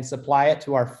it and supply it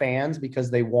to our fans because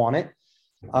they want it.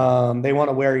 They want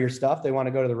to wear your stuff. They want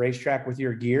to go to the racetrack with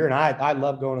your gear. And I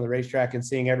love going to the racetrack and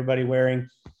seeing everybody wearing,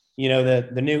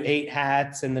 the new 8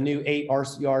 hats and the new 8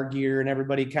 RCR gear, and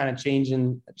everybody kind of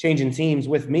changing teams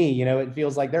with me. It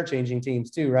feels like they're changing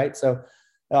teams too, right? So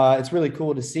it's really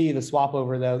cool to see the swap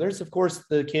over, though. There's, of course,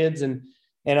 the kids and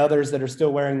others that are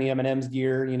still wearing the M&M's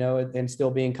gear, and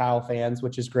still being Kyle fans,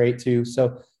 which is great too.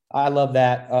 So I love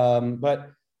that.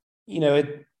 But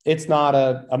it's not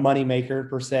a money maker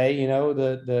per se.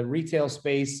 The retail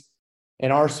space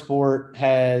and our sport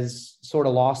has sort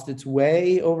of lost its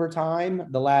way over time.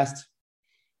 The last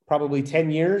probably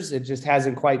 10 years, it just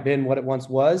hasn't quite been what it once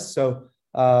was. So,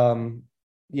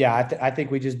 I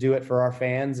think we just do it for our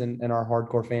fans and our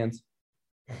hardcore fans.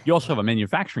 You also have a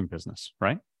manufacturing business,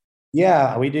 right?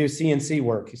 Yeah, we do CNC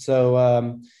work.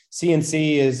 So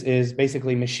CNC is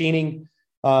basically machining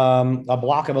a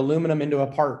block of aluminum into a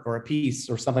part or a piece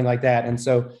or something like that. And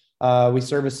so we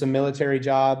service some military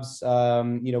jobs.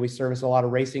 We service a lot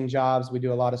of racing jobs. We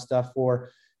do a lot of stuff for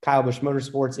Kyle Busch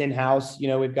Motorsports in-house.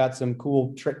 We've got some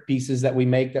cool trick pieces that we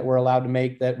make that we're allowed to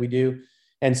make that we do.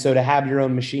 And so to have your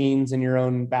own machines in your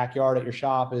own backyard at your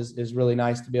shop is really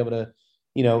nice to be able to,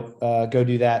 go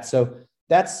do that. So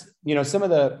that's, some of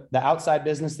the outside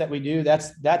business that we do.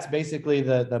 That's basically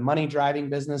the money driving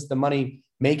business, the money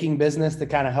making business to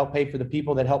kind of help pay for the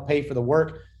people that help pay for the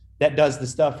work that does the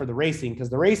stuff for the racing. Because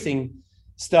the racing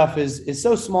stuff is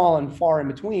so small and far in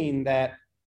between that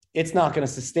it's not going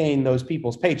to sustain those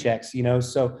people's paychecks,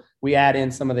 so we add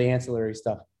in some of the ancillary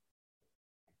stuff.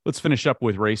 Let's finish up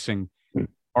with racing.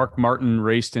 Mark Martin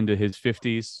raced into his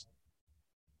 50s.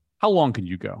 How long can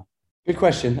you go? Good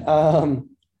question.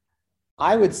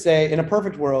 I would say in a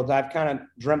perfect world, I've kind of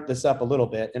dreamt this up a little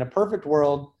bit. In a perfect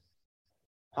world,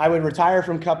 I would retire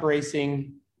from cup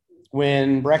racing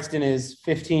when Brexton is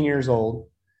 15 years old,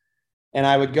 and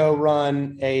I would go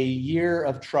run a year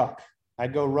of truck.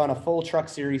 I'd go run a full truck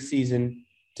series season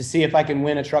to see if I can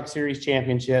win a truck series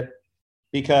championship,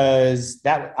 because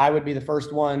that I would be the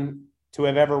first one to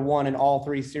have ever won in all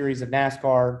three series of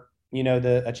NASCAR,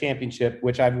 a championship,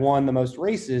 which I've won the most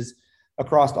races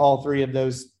across all three of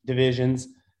those divisions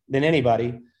than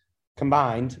anybody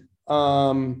combined.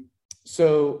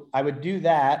 So I would do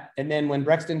that. And then when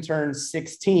Brexton turns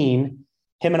 16,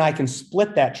 him and I can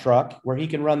split that truck where he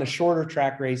can run the shorter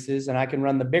track races and I can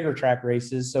run the bigger track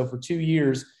races. So for 2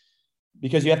 years,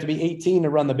 because you have to be 18 to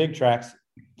run the big tracks.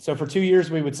 So for 2 years,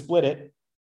 we would split it.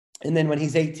 And then when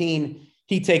he's 18,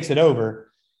 he takes it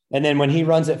over. And then when he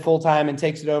runs it full time and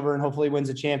takes it over and hopefully wins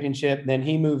a championship, then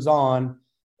he moves on.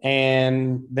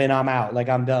 And then I'm out, like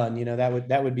I'm done.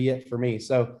 That would be it for me.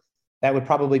 So that would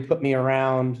probably put me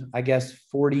around, I guess,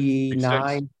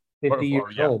 49, 50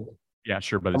 years old. Yeah,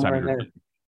 sure. By the time you're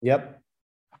Yep.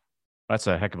 That's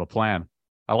a heck of a plan.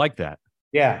 I like that.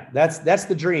 Yeah, that's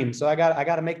the dream. So I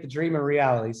got to make the dream a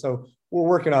reality. So we're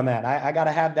working on that. I got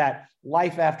to have that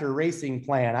life after racing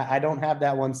plan. I don't have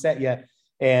that one set yet.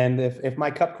 And if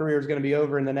my cup career is going to be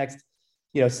over in the next,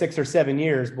 6 or 7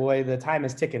 years, boy, the time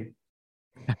is ticking.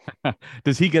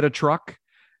 Does he get a truck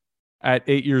at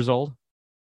 8 years old?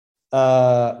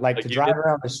 Like to drive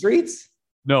around the streets?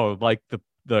 No, like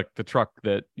the truck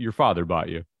that your father bought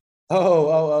you.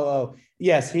 Oh.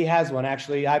 Yes, he has one.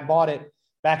 Actually, I bought it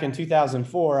back in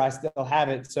 2004. I still have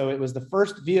it. So it was the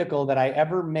first vehicle that I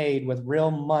ever made with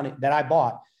real money that I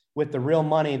bought with the real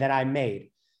money that I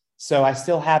made. So I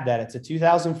still have that. It's a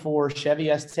 2004 Chevy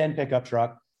S10 pickup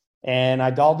truck. And I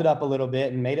dolled it up a little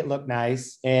bit and made it look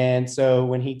nice. And so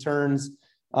when he turns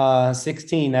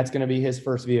 16, that's going to be his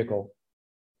first vehicle.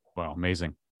 Wow,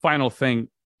 amazing. Final thing,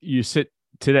 you sit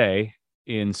today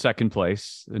in second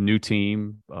place, a new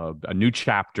team, a new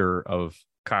chapter of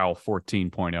Kyle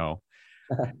 14.0.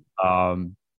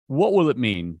 What will it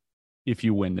mean if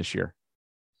you win this year?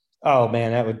 Oh,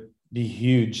 man, that would be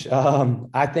huge.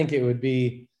 I think it would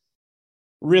be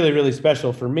really, really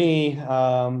special for me,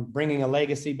 bringing a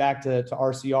legacy back to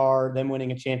RCR, then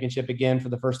winning a championship again for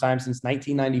the first time since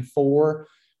 1994,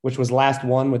 which was last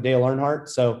one with Dale Earnhardt.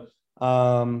 So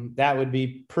that would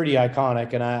be pretty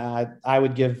iconic. And I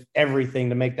would give everything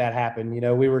to make that happen.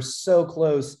 We were so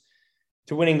close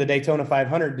to winning the Daytona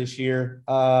 500 this year.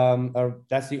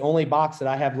 That's the only box that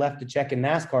I have left to check in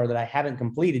NASCAR that I haven't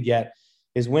completed yet,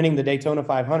 is winning the Daytona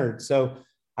 500. So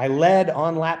I led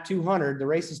on lap 200. The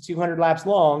race is 200 laps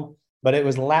long, but it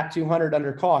was lap 200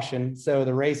 under caution. So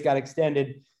the race got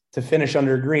extended to finish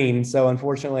under green. So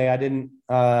unfortunately, I didn't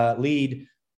lead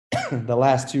the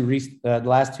last two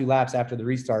laps after the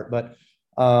restart. But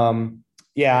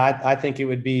I think it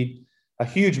would be a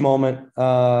huge moment,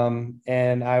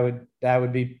 and that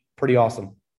would be pretty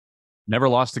awesome. Never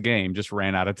lost a game, just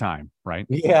ran out of time, right?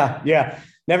 Yeah.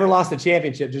 Never lost a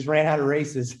championship, just ran out of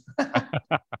races.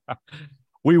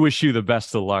 We wish you the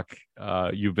best of luck.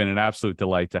 You've been an absolute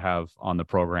delight to have on the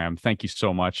program. Thank you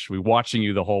so much. We're watching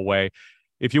you the whole way.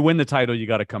 If you win the title, you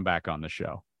got to come back on the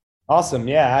show. Awesome.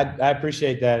 Yeah, I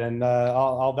appreciate that. And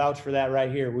I'll vouch for that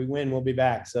right here. We win, we'll be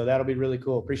back. So that'll be really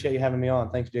cool. Appreciate you having me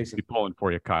on. Thanks, Jason. Be pulling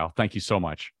for you, Kyle. Thank you so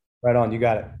much. Right on. You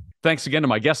got it. Thanks again to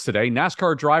my guest today,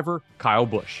 NASCAR driver Kyle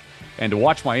Busch. And to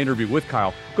watch my interview with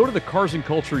Kyle, go to the Cars and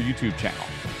Culture YouTube channel.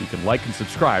 You can like and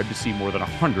subscribe to see more than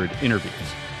 100 interviews.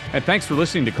 And thanks for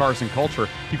listening to Cars and Culture.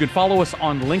 You can follow us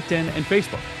on LinkedIn and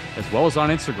Facebook, as well as on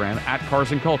Instagram at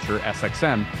Cars and Culture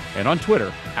SXM and on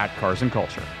Twitter at Cars and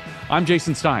Culture. I'm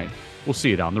Jason Stein. We'll see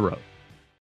you down the road.